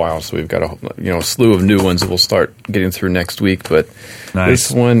for a while, so we've got a slew of new ones that we'll start getting through next week. But this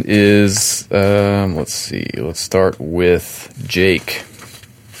one is let's see. Let's start with Jake.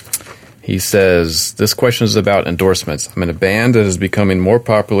 He says, this question is about endorsements. I'm in a band that is becoming more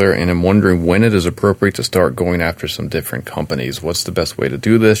popular, and I'm wondering when it is appropriate to start going after some different companies. What's the best way to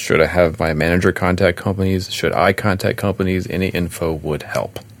do this? Should I have my manager contact companies? Should I contact companies? Any info would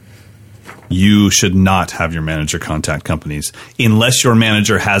help. You should not have your manager contact companies unless your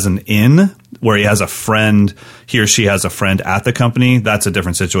manager has an in where he has a friend, he or she has a friend at the company, that's a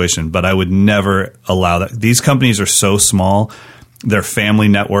different situation. But I would never allow that. These companies are so small, they're family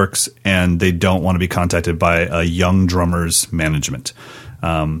networks, and they don't want to be contacted by a young drummer's management.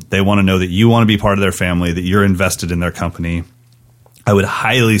 They want to know that you want to be part of their family, that you're invested in their company. I would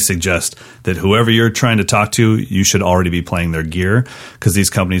highly suggest that whoever you're trying to talk to, you should already be playing their gear, because these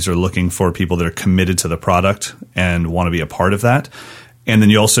companies are looking for people that are committed to the product and want to be a part of that. And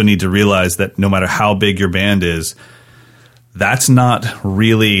then you also need to realize that no matter how big your band is, that's not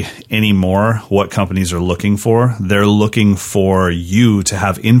really anymore what companies are looking for. They're looking for you to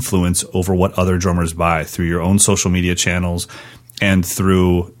have influence over what other drummers buy through your own social media channels and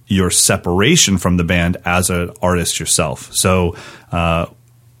through your separation from the band as an artist yourself. So,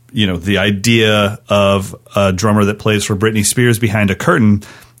 the idea of a drummer that plays for Britney Spears behind a curtain,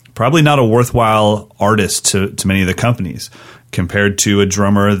 probably not a worthwhile artist to many of the companies, compared to a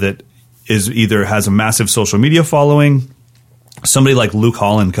drummer that is either has a massive social media following. Somebody like Luke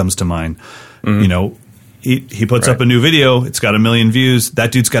Holland comes to mind. Mm-hmm. He puts up a new video. It's got 1 million views.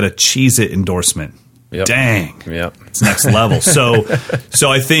 That dude's got a Cheez-It endorsement. Yep. Dang. Yep. It's next level. So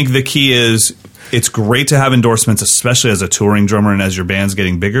I think the key is it's great to have endorsements, especially as a touring drummer and as your band's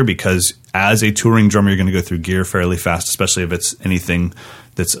getting bigger, because as a touring drummer, you're going to go through gear fairly fast, especially if it's anything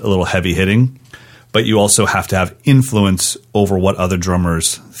that's a little heavy hitting. But you also have to have influence over what other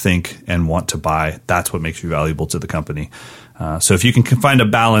drummers think and want to buy. That's what makes you valuable to the company. So if you can find a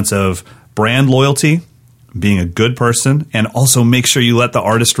balance of brand loyalty, being a good person, and also make sure you let the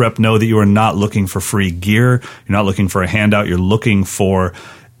artist rep know that you are not looking for free gear. You're not looking for a handout. You're looking for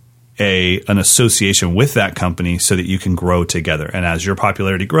an association with that company so that you can grow together. And as your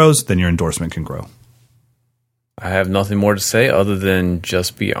popularity grows, then your endorsement can grow. I have nothing more to say other than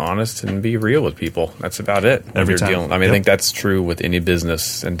just be honest and be real with people. That's about it. Every time. I think that's true with any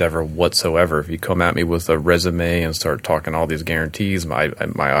business endeavor whatsoever. If you come at me with a resume and start talking all these guarantees, my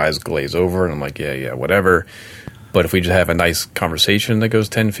eyes glaze over and I'm like, yeah, whatever. But if we just have a nice conversation that goes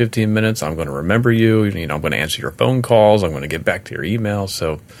 10, 15 minutes, I'm going to remember you. I'm going to answer your phone calls. I'm going to get back to your emails.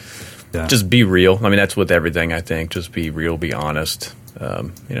 So just be real. I mean, that's with everything, I think. Just be real, be honest.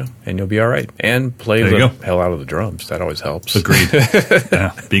 And you'll be all right. And play the hell out of the drums. That always helps. Agreed.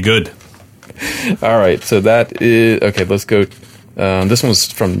 Be good. All right. So that is okay. Let's go. This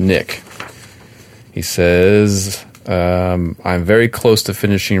one's from Nick. He says, "I'm very close to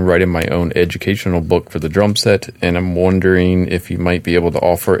finishing writing my own educational book for the drum set, and I'm wondering if you might be able to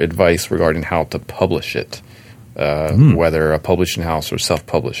offer advice regarding how to publish it, whether a publishing house or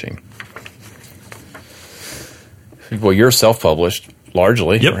self-publishing." Well, you're self-published.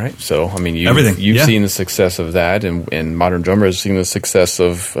 Largely, right? So, I mean, you've seen the success of that, and Modern Drummer has seen the success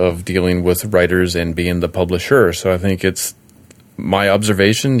of dealing with writers and being the publisher. So I think it's my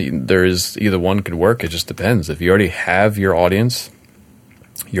observation, there is either one could work. It just depends. If you already have your audience,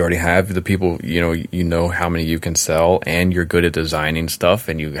 you already have the people, you know how many you can sell, and you're good at designing stuff,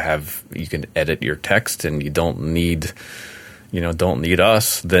 and you can edit your text, and you don't need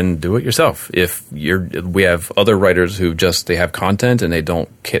us, then do it yourself. We have other writers who they have content and they don't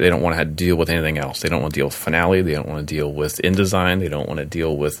want to have to deal with anything else. They don't want to deal with Finale. They don't want to deal with InDesign. They don't want to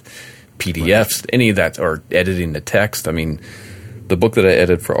deal with PDFs, any of that, or editing the text. I mean, the book that I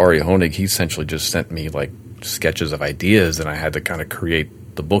edited for Ari Honig, he essentially just sent me like sketches of ideas, and I had to kind of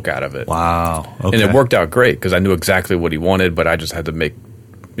create the book out of it. Wow. Okay. And it worked out great because I knew exactly what he wanted, but I just had to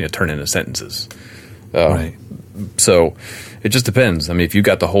turn into sentences. Right. So it just depends. I mean, if you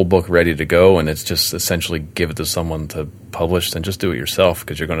got the whole book ready to go and it's just essentially give it to someone to publish, then just do it yourself,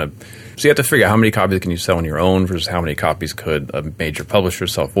 because so you have to figure out how many copies can you sell on your own versus how many copies could a major publisher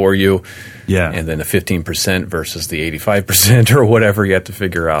sell for you. Yeah. And then the 15% versus the 85% or whatever, you have to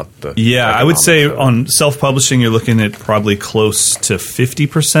figure out. I would say on self-publishing, you're looking at probably close to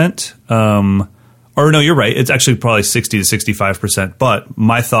 50%. Or no, you're right. It's actually probably 60 to 65%. But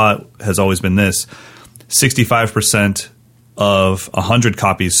my thought has always been this: 65% of 100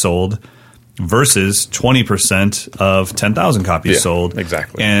 copies sold versus 20% of 10,000 copies sold.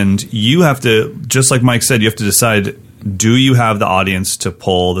 Exactly. And you have to, just like Mike said, you have to decide, do you have the audience to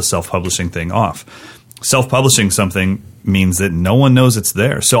pull the self-publishing thing off? Self-publishing something means that no one knows it's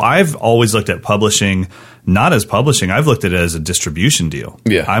there. So I've always looked at publishing not as publishing. I've looked at it as a distribution deal.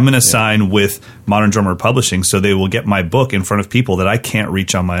 Yeah. I'm going to sign with Modern Drummer Publishing so they will get my book in front of people that I can't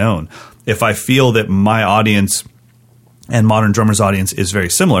reach on my own. If I feel that my audience and Modern Drummer's audience is very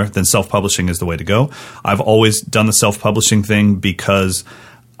similar, then self-publishing is the way to go. I've always done the self-publishing thing because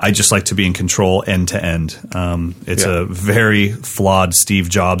I just like to be in control end to end. It's a very flawed Steve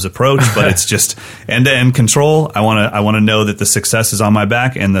Jobs approach, but it's just end to end control. I want to know that the success is on my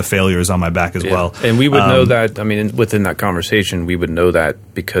back and the failure is on my back as well. And we would know that. I mean, within that conversation, we would know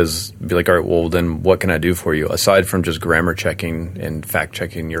that because be like, all right, well, then what can I do for you aside from just grammar checking and fact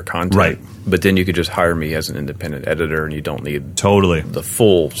checking your content? Right. But then you could just hire me as an independent editor, and you don't need totally the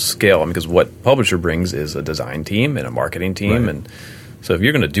full scale. I mean, because what publisher brings is a design team and a marketing team, and so if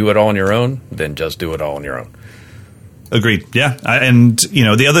you're going to do it all on your own, then just do it all on your own. Agreed. Yeah. And,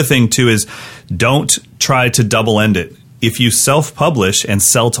 the other thing, too, is don't try to double end it. If you self-publish and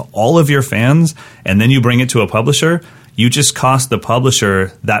sell to all of your fans and then you bring it to a publisher, you just cost the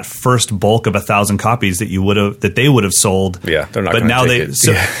publisher that first bulk of 1,000 copies that they would have sold. Yeah, they're not going to take it.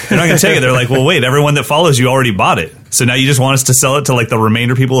 They're not going to take it. They're like, well, wait, everyone that follows you already bought it. So now you just want us to sell it to like the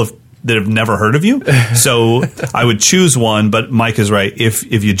remainder people that have never heard of you. So I would choose one, but Mike is right. If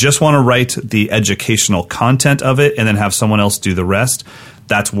you just want to write the educational content of it and then have someone else do the rest,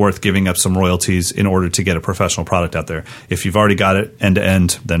 that's worth giving up some royalties in order to get a professional product out there. If you've already got it end to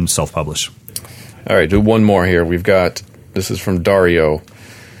end, then self-publish. All right, do one more here. This is from Dario.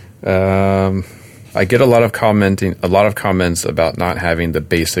 I get a lot of comments about not having the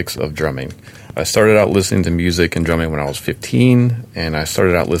basics of drumming. I started out listening to music and drumming when I was 15, and I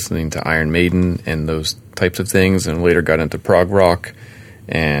started out listening to Iron Maiden and those types of things, and later got into prog rock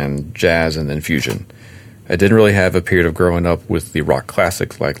and jazz and then fusion. I didn't really have a period of growing up with the rock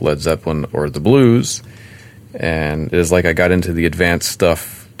classics like Led Zeppelin or the blues, and it is like I got into the advanced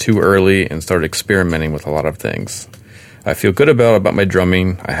stuff too early and started experimenting with a lot of things. I feel good about my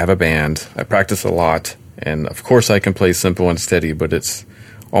drumming. I have a band. I practice a lot, and of course I can play simple and steady, but it's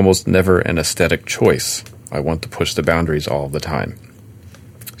almost never an aesthetic choice. I want to push the boundaries all the time.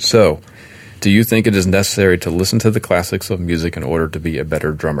 So, do you think it is necessary to listen to the classics of music in order to be a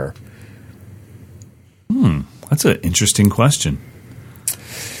better drummer? That's an interesting question.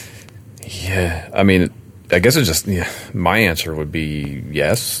 Yeah, I mean, I guess my answer would be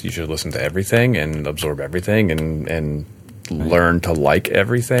yes, you should listen to everything and absorb everything and learn to like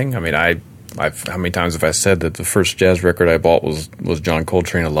everything. I mean, how many times have I said that the first jazz record I bought was John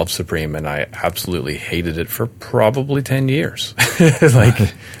Coltrane, A Love Supreme, and I absolutely hated it for probably 10 years.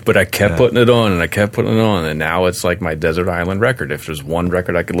 But I kept putting it on, and I kept putting it on, and now it's like my desert island record. If there's one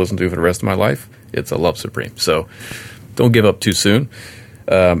record I could listen to for the rest of my life, it's A Love Supreme. So don't give up too soon.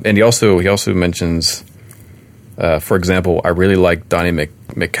 And he also mentions, for example, I really like Donnie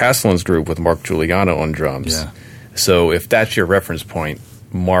McCaslin's group with Mark Giuliano on drums. Yeah. So if that's your reference point,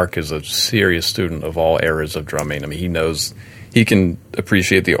 Mark is a serious student of all eras of drumming. I mean, he can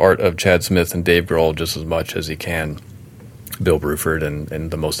appreciate the art of Chad Smith and Dave Grohl just as much as he can Bill Bruford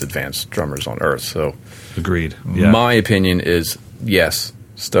and the most advanced drummers on earth. So, agreed. Yeah. My opinion is yes,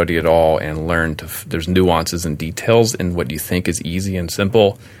 study it all and learn there's nuances and details in what you think is easy and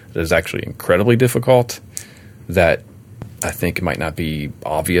simple that is actually incredibly difficult that I think might not be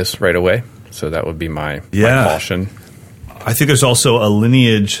obvious right away. So that would be my caution. I think there's also a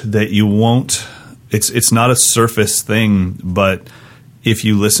lineage that you won't. It's not a surface thing, but if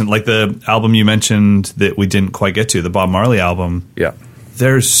you listen, like the album you mentioned that we didn't quite get to, the Bob Marley album. Yeah,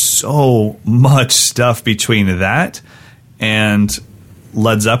 there's so much stuff between that and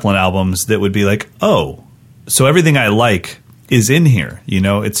Led Zeppelin albums that would be like, oh, so everything I like is in here.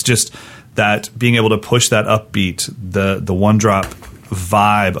 It's just that being able to push that upbeat, the one drop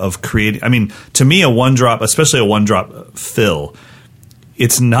vibe of creating. I mean, to me, a one drop, especially a one drop fill,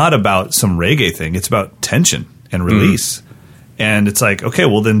 it's not about some reggae thing. It's about tension and release. And it's like, okay,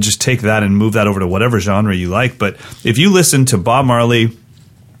 well then just take that and move that over to whatever genre you like. But if you listen to Bob Marley,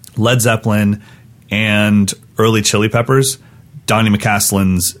 Led Zeppelin, and early Chili Peppers, Donnie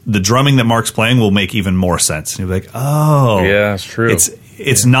McCaslin's, the drumming that Mark's playing will make even more sense. And you'll be like, oh. Yeah, that's true.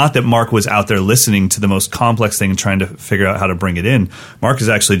 It's not that Mark was out there listening to the most complex thing and trying to figure out how to bring it in. Mark is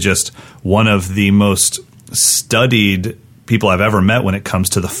actually just one of the most studied people I've ever met when it comes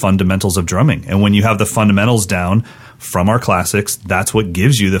to the fundamentals of drumming. And when you have the fundamentals down from our classics, that's what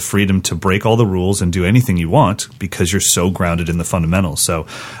gives you the freedom to break all the rules and do anything you want because you're so grounded in the fundamentals. So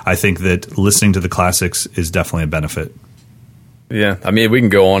I think that listening to the classics is definitely a benefit. Yeah. I mean, we can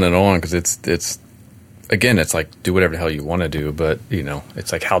go on and on because it's again, it's like do whatever the hell you want to do, but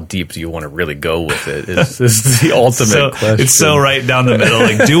it's like how deep do you want to really go with it? Is the ultimate question. It's so right down the middle.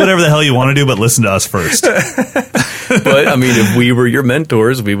 Like do whatever the hell you want to do, but listen to us first. But But I mean, if we were your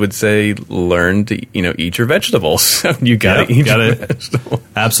mentors, we would say, learn to eat your vegetables. You got to eat your vegetables.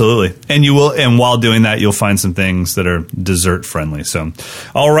 Absolutely, and you will. And while doing that, you'll find some things that are dessert friendly. So,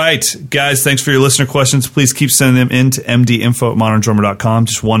 all right, guys, thanks for your listener questions. Please keep sending them in to mdinfo@moderndrummer.com.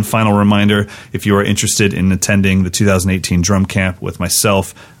 Just one final reminder: if you are interested in attending the 2018 drum camp with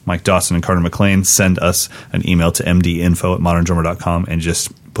myself, Mike Dawson, and Carter McLean, send us an email to mdinfo@moderndrummer.com and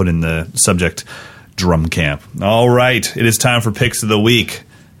just put in the subject drum camp. All right, it is time for picks of the week.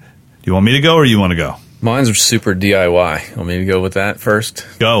 Do you want me to go or you want to go? Mine's are super DIY. Want me to go with that first?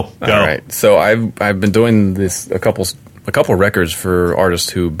 Go. All right. So I've been doing this a couple records for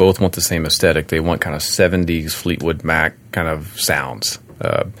artists who both want the same aesthetic. They want kind of 70s Fleetwood Mac kind of sounds.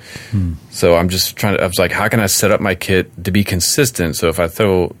 So I'm just I was like, how can I set up my kit to be consistent? So if I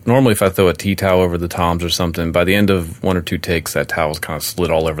throw a tea towel over the toms or something, by the end of one or two takes, that towel's kind of slid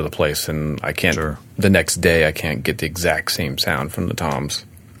all over the place, and I can't. The next day, I can't get the exact same sound from the toms.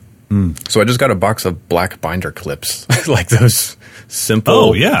 So I just got a box of black binder clips, like those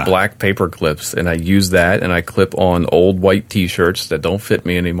simple black paper clips, and I use that, and I clip on old white T-shirts that don't fit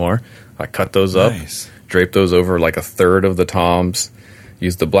me anymore. I cut those up, drape those over like a third of the toms,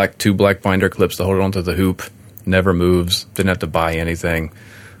 use the two black binder clips to hold it onto the hoop. Never moves. Didn't have to buy anything.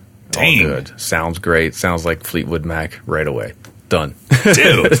 Dang. All good. Sounds great. Sounds like Fleetwood Mac right away. Done.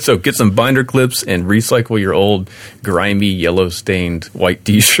 Dude. So get some binder clips and recycle your old grimy, yellow-stained white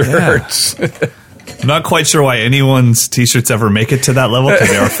T-shirts. Yeah. I'm not quite sure why anyone's T-shirts ever make it to that level, because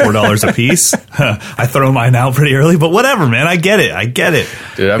they are $4 a piece. I throw mine out pretty early, but whatever, man. I get it.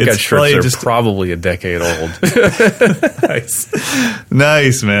 Dude, I've got shirts that are probably a decade old.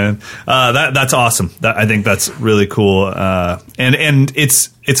 Nice, man. That's awesome. I think that's really cool. And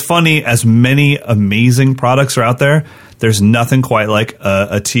it's funny, as many amazing products are out there, there's nothing quite like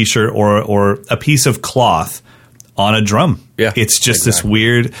a T-shirt or a piece of cloth on a drum. Yeah, it's just this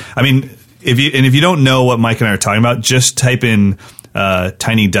weird. I mean, if you don't know what Mike and I are talking about, just type in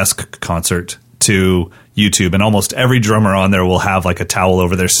Tiny Desk Concert to YouTube, and almost every drummer on there will have like a towel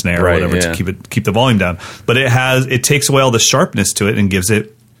over their snare or whatever to keep the volume down. But it takes away all the sharpness to it and gives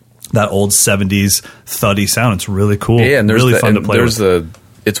it that old 70s thuddy sound. It's really cool. Yeah, and there's really fun to play with.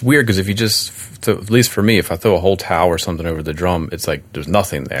 It's weird because if you at least for me, if I throw a whole towel or something over the drum, it's like there's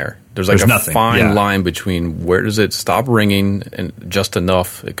nothing there. There's a fine line between where does it stop ringing and just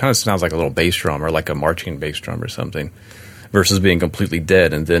enough. It kind of sounds like a little bass drum or like a marching bass drum or something, versus being completely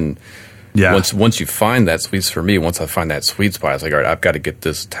dead. And then once you find that sweet, for me, once I find that sweet spot, it's like, all right, I've got to get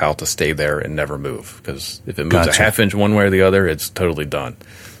this towel to stay there and never move, because if it moves a half inch one way or the other, it's totally done.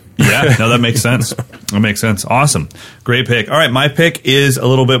 Yeah, no, that makes sense. That makes sense. Awesome. Great pick. All right, my pick is a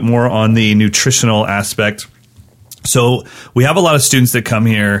little bit more on the nutritional aspect. So we have a lot of students that come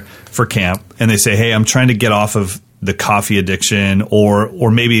here for camp, and they say, hey, I'm trying to get off of the coffee addiction, or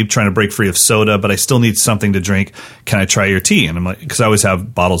maybe trying to break free of soda, but I still need something to drink. Can I try your tea? And I'm like, because I always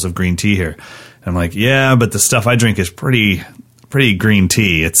have bottles of green tea here. And I'm like, yeah, but the stuff I drink is pretty green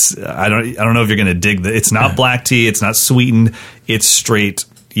tea. I don't know if you're going to dig it's not black tea. It's not sweetened. It's straight,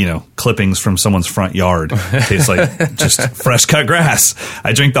 clippings from someone's front yard. It tastes like just fresh cut grass.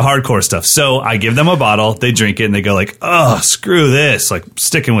 I drink the hardcore stuff. So I give them a bottle, they drink it, and they go like, oh, screw this. Like,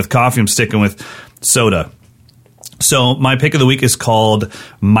 sticking with coffee, I'm sticking with soda. So my pick of the week is called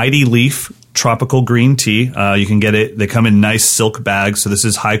Mighty Leaf Tropical Green Tea. You can get it. They come in nice silk bags. So this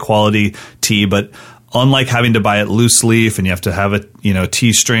is high quality tea, but unlike having to buy it loose leaf and you have to have a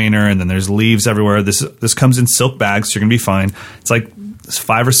tea strainer and then there's leaves everywhere, this comes in silk bags, so you're gonna be fine. It's like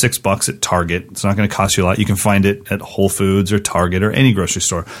 $5 or $6 at Target. It's not going to cost you a lot. You can find it at Whole Foods or Target or any grocery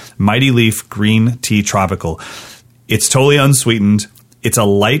store. Mighty Leaf Green Tea Tropical. It's totally unsweetened. It's a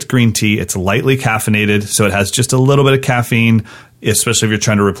light green tea. It's lightly caffeinated, so it has just a little bit of caffeine, especially if you're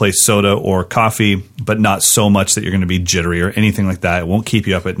trying to replace soda or coffee, but not so much that you're going to be jittery or anything like that. It won't keep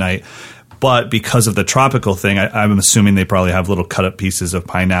you up at night. But because of the tropical thing, I'm assuming they probably have little cut up pieces of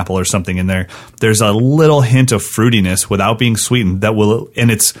pineapple or something in there. There's a little hint of fruitiness without being sweetened and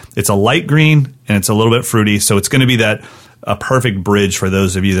it's a light green and it's a little bit fruity. So it's going to be a perfect bridge for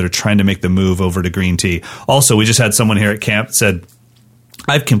those of you that are trying to make the move over to green tea. Also, we just had someone here at camp that said,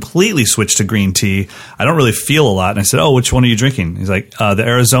 I've completely switched to green tea. I don't really feel a lot. And I said, oh, which one are you drinking? He's like, the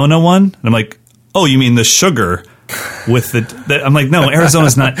Arizona one. And I'm like, oh, you mean the sugar with I'm like, no,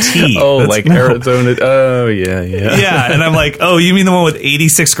 Arizona's not tea. Oh, Arizona. Oh, yeah. Yeah, and I'm like, oh, you mean the one with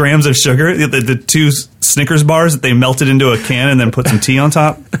 86 grams of sugar? The 2 Snickers bars that they melted into a can and then put some tea on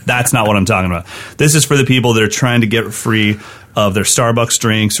top? That's not what I'm talking about. This is for the people that are trying to get free of their Starbucks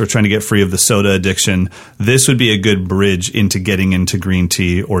drinks or trying to get free of the soda addiction. This would be a good bridge into getting into green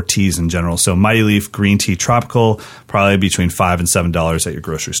tea or teas in general. So Mighty Leaf Green Tea Tropical, probably between $5 and $7 at your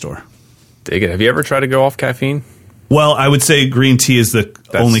grocery store. Dig it. Have you ever tried to go off caffeine? Well, I would say green tea is the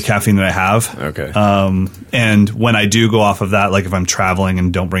only caffeine that I have. Okay. And when I do go off of that, like if I'm traveling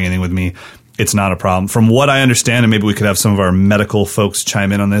and don't bring anything with me, it's not a problem. From what I understand, and maybe we could have some of our medical folks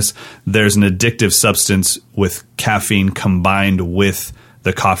chime in on this, there's an addictive substance with caffeine combined with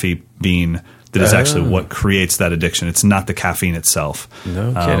the coffee bean that is actually what creates that addiction. It's not the caffeine itself.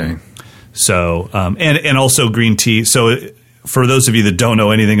 No kidding. So, and also green tea. So for those of you that don't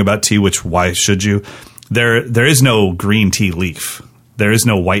know anything about tea, which why should you? There is no green tea leaf. There is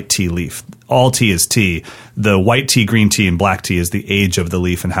no white tea leaf. All tea is tea. The white tea, green tea, and black tea is the age of the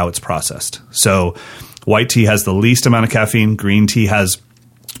leaf and how it's processed. So white tea has the least amount of caffeine. Green tea is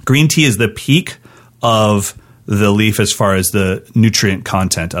the peak of the leaf as far as the nutrient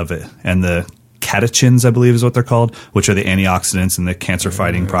content of it. And the catechins, I believe is what they're called, which are the antioxidants and the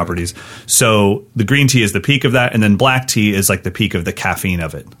cancer-fighting properties. So the green tea is the peak of that, and then black tea is like the peak of the caffeine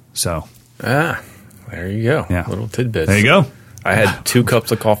of it. So there you go. Yeah. Little tidbits. There you go. I had 2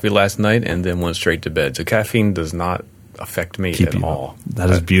 cups of coffee last night and then went straight to bed. So caffeine does not affect me at all.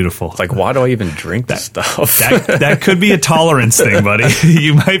 That is beautiful. It's like, why do I even drink this stuff? That could be a tolerance thing, buddy.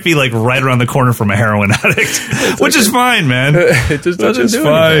 You might be like right around the corner from a heroin addict, which is fine, man. It just doesn't do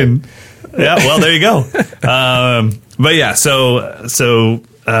fine. anything. Yeah, well, there you go. But yeah, so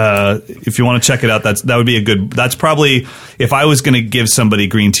if you want to check it out, that would be a good. That's probably, if I was going to give somebody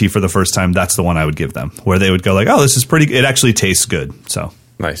green tea for the first time, that's the one I would give them, where they would go like, oh, this is pretty. It actually tastes good. So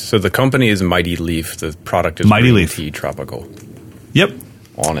nice. So the company is Mighty Leaf. The product is Mighty Green Leaf Tea Tropical. Yep.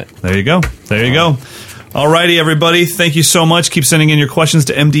 On it. There you go. There you go. Alrighty, everybody. Thank you so much. Keep sending in your questions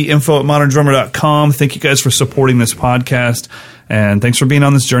to mdinfo@moderndrummer.com. Thank you guys for supporting this podcast. And thanks for being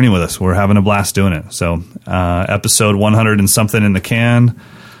on this journey with us. We're having a blast doing it. So, episode 100 and something in the can. Do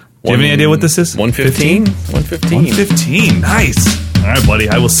you have any idea what this is? 115? 115. 115. Nice. All right, buddy.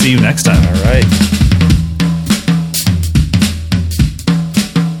 I will see you next time. All right.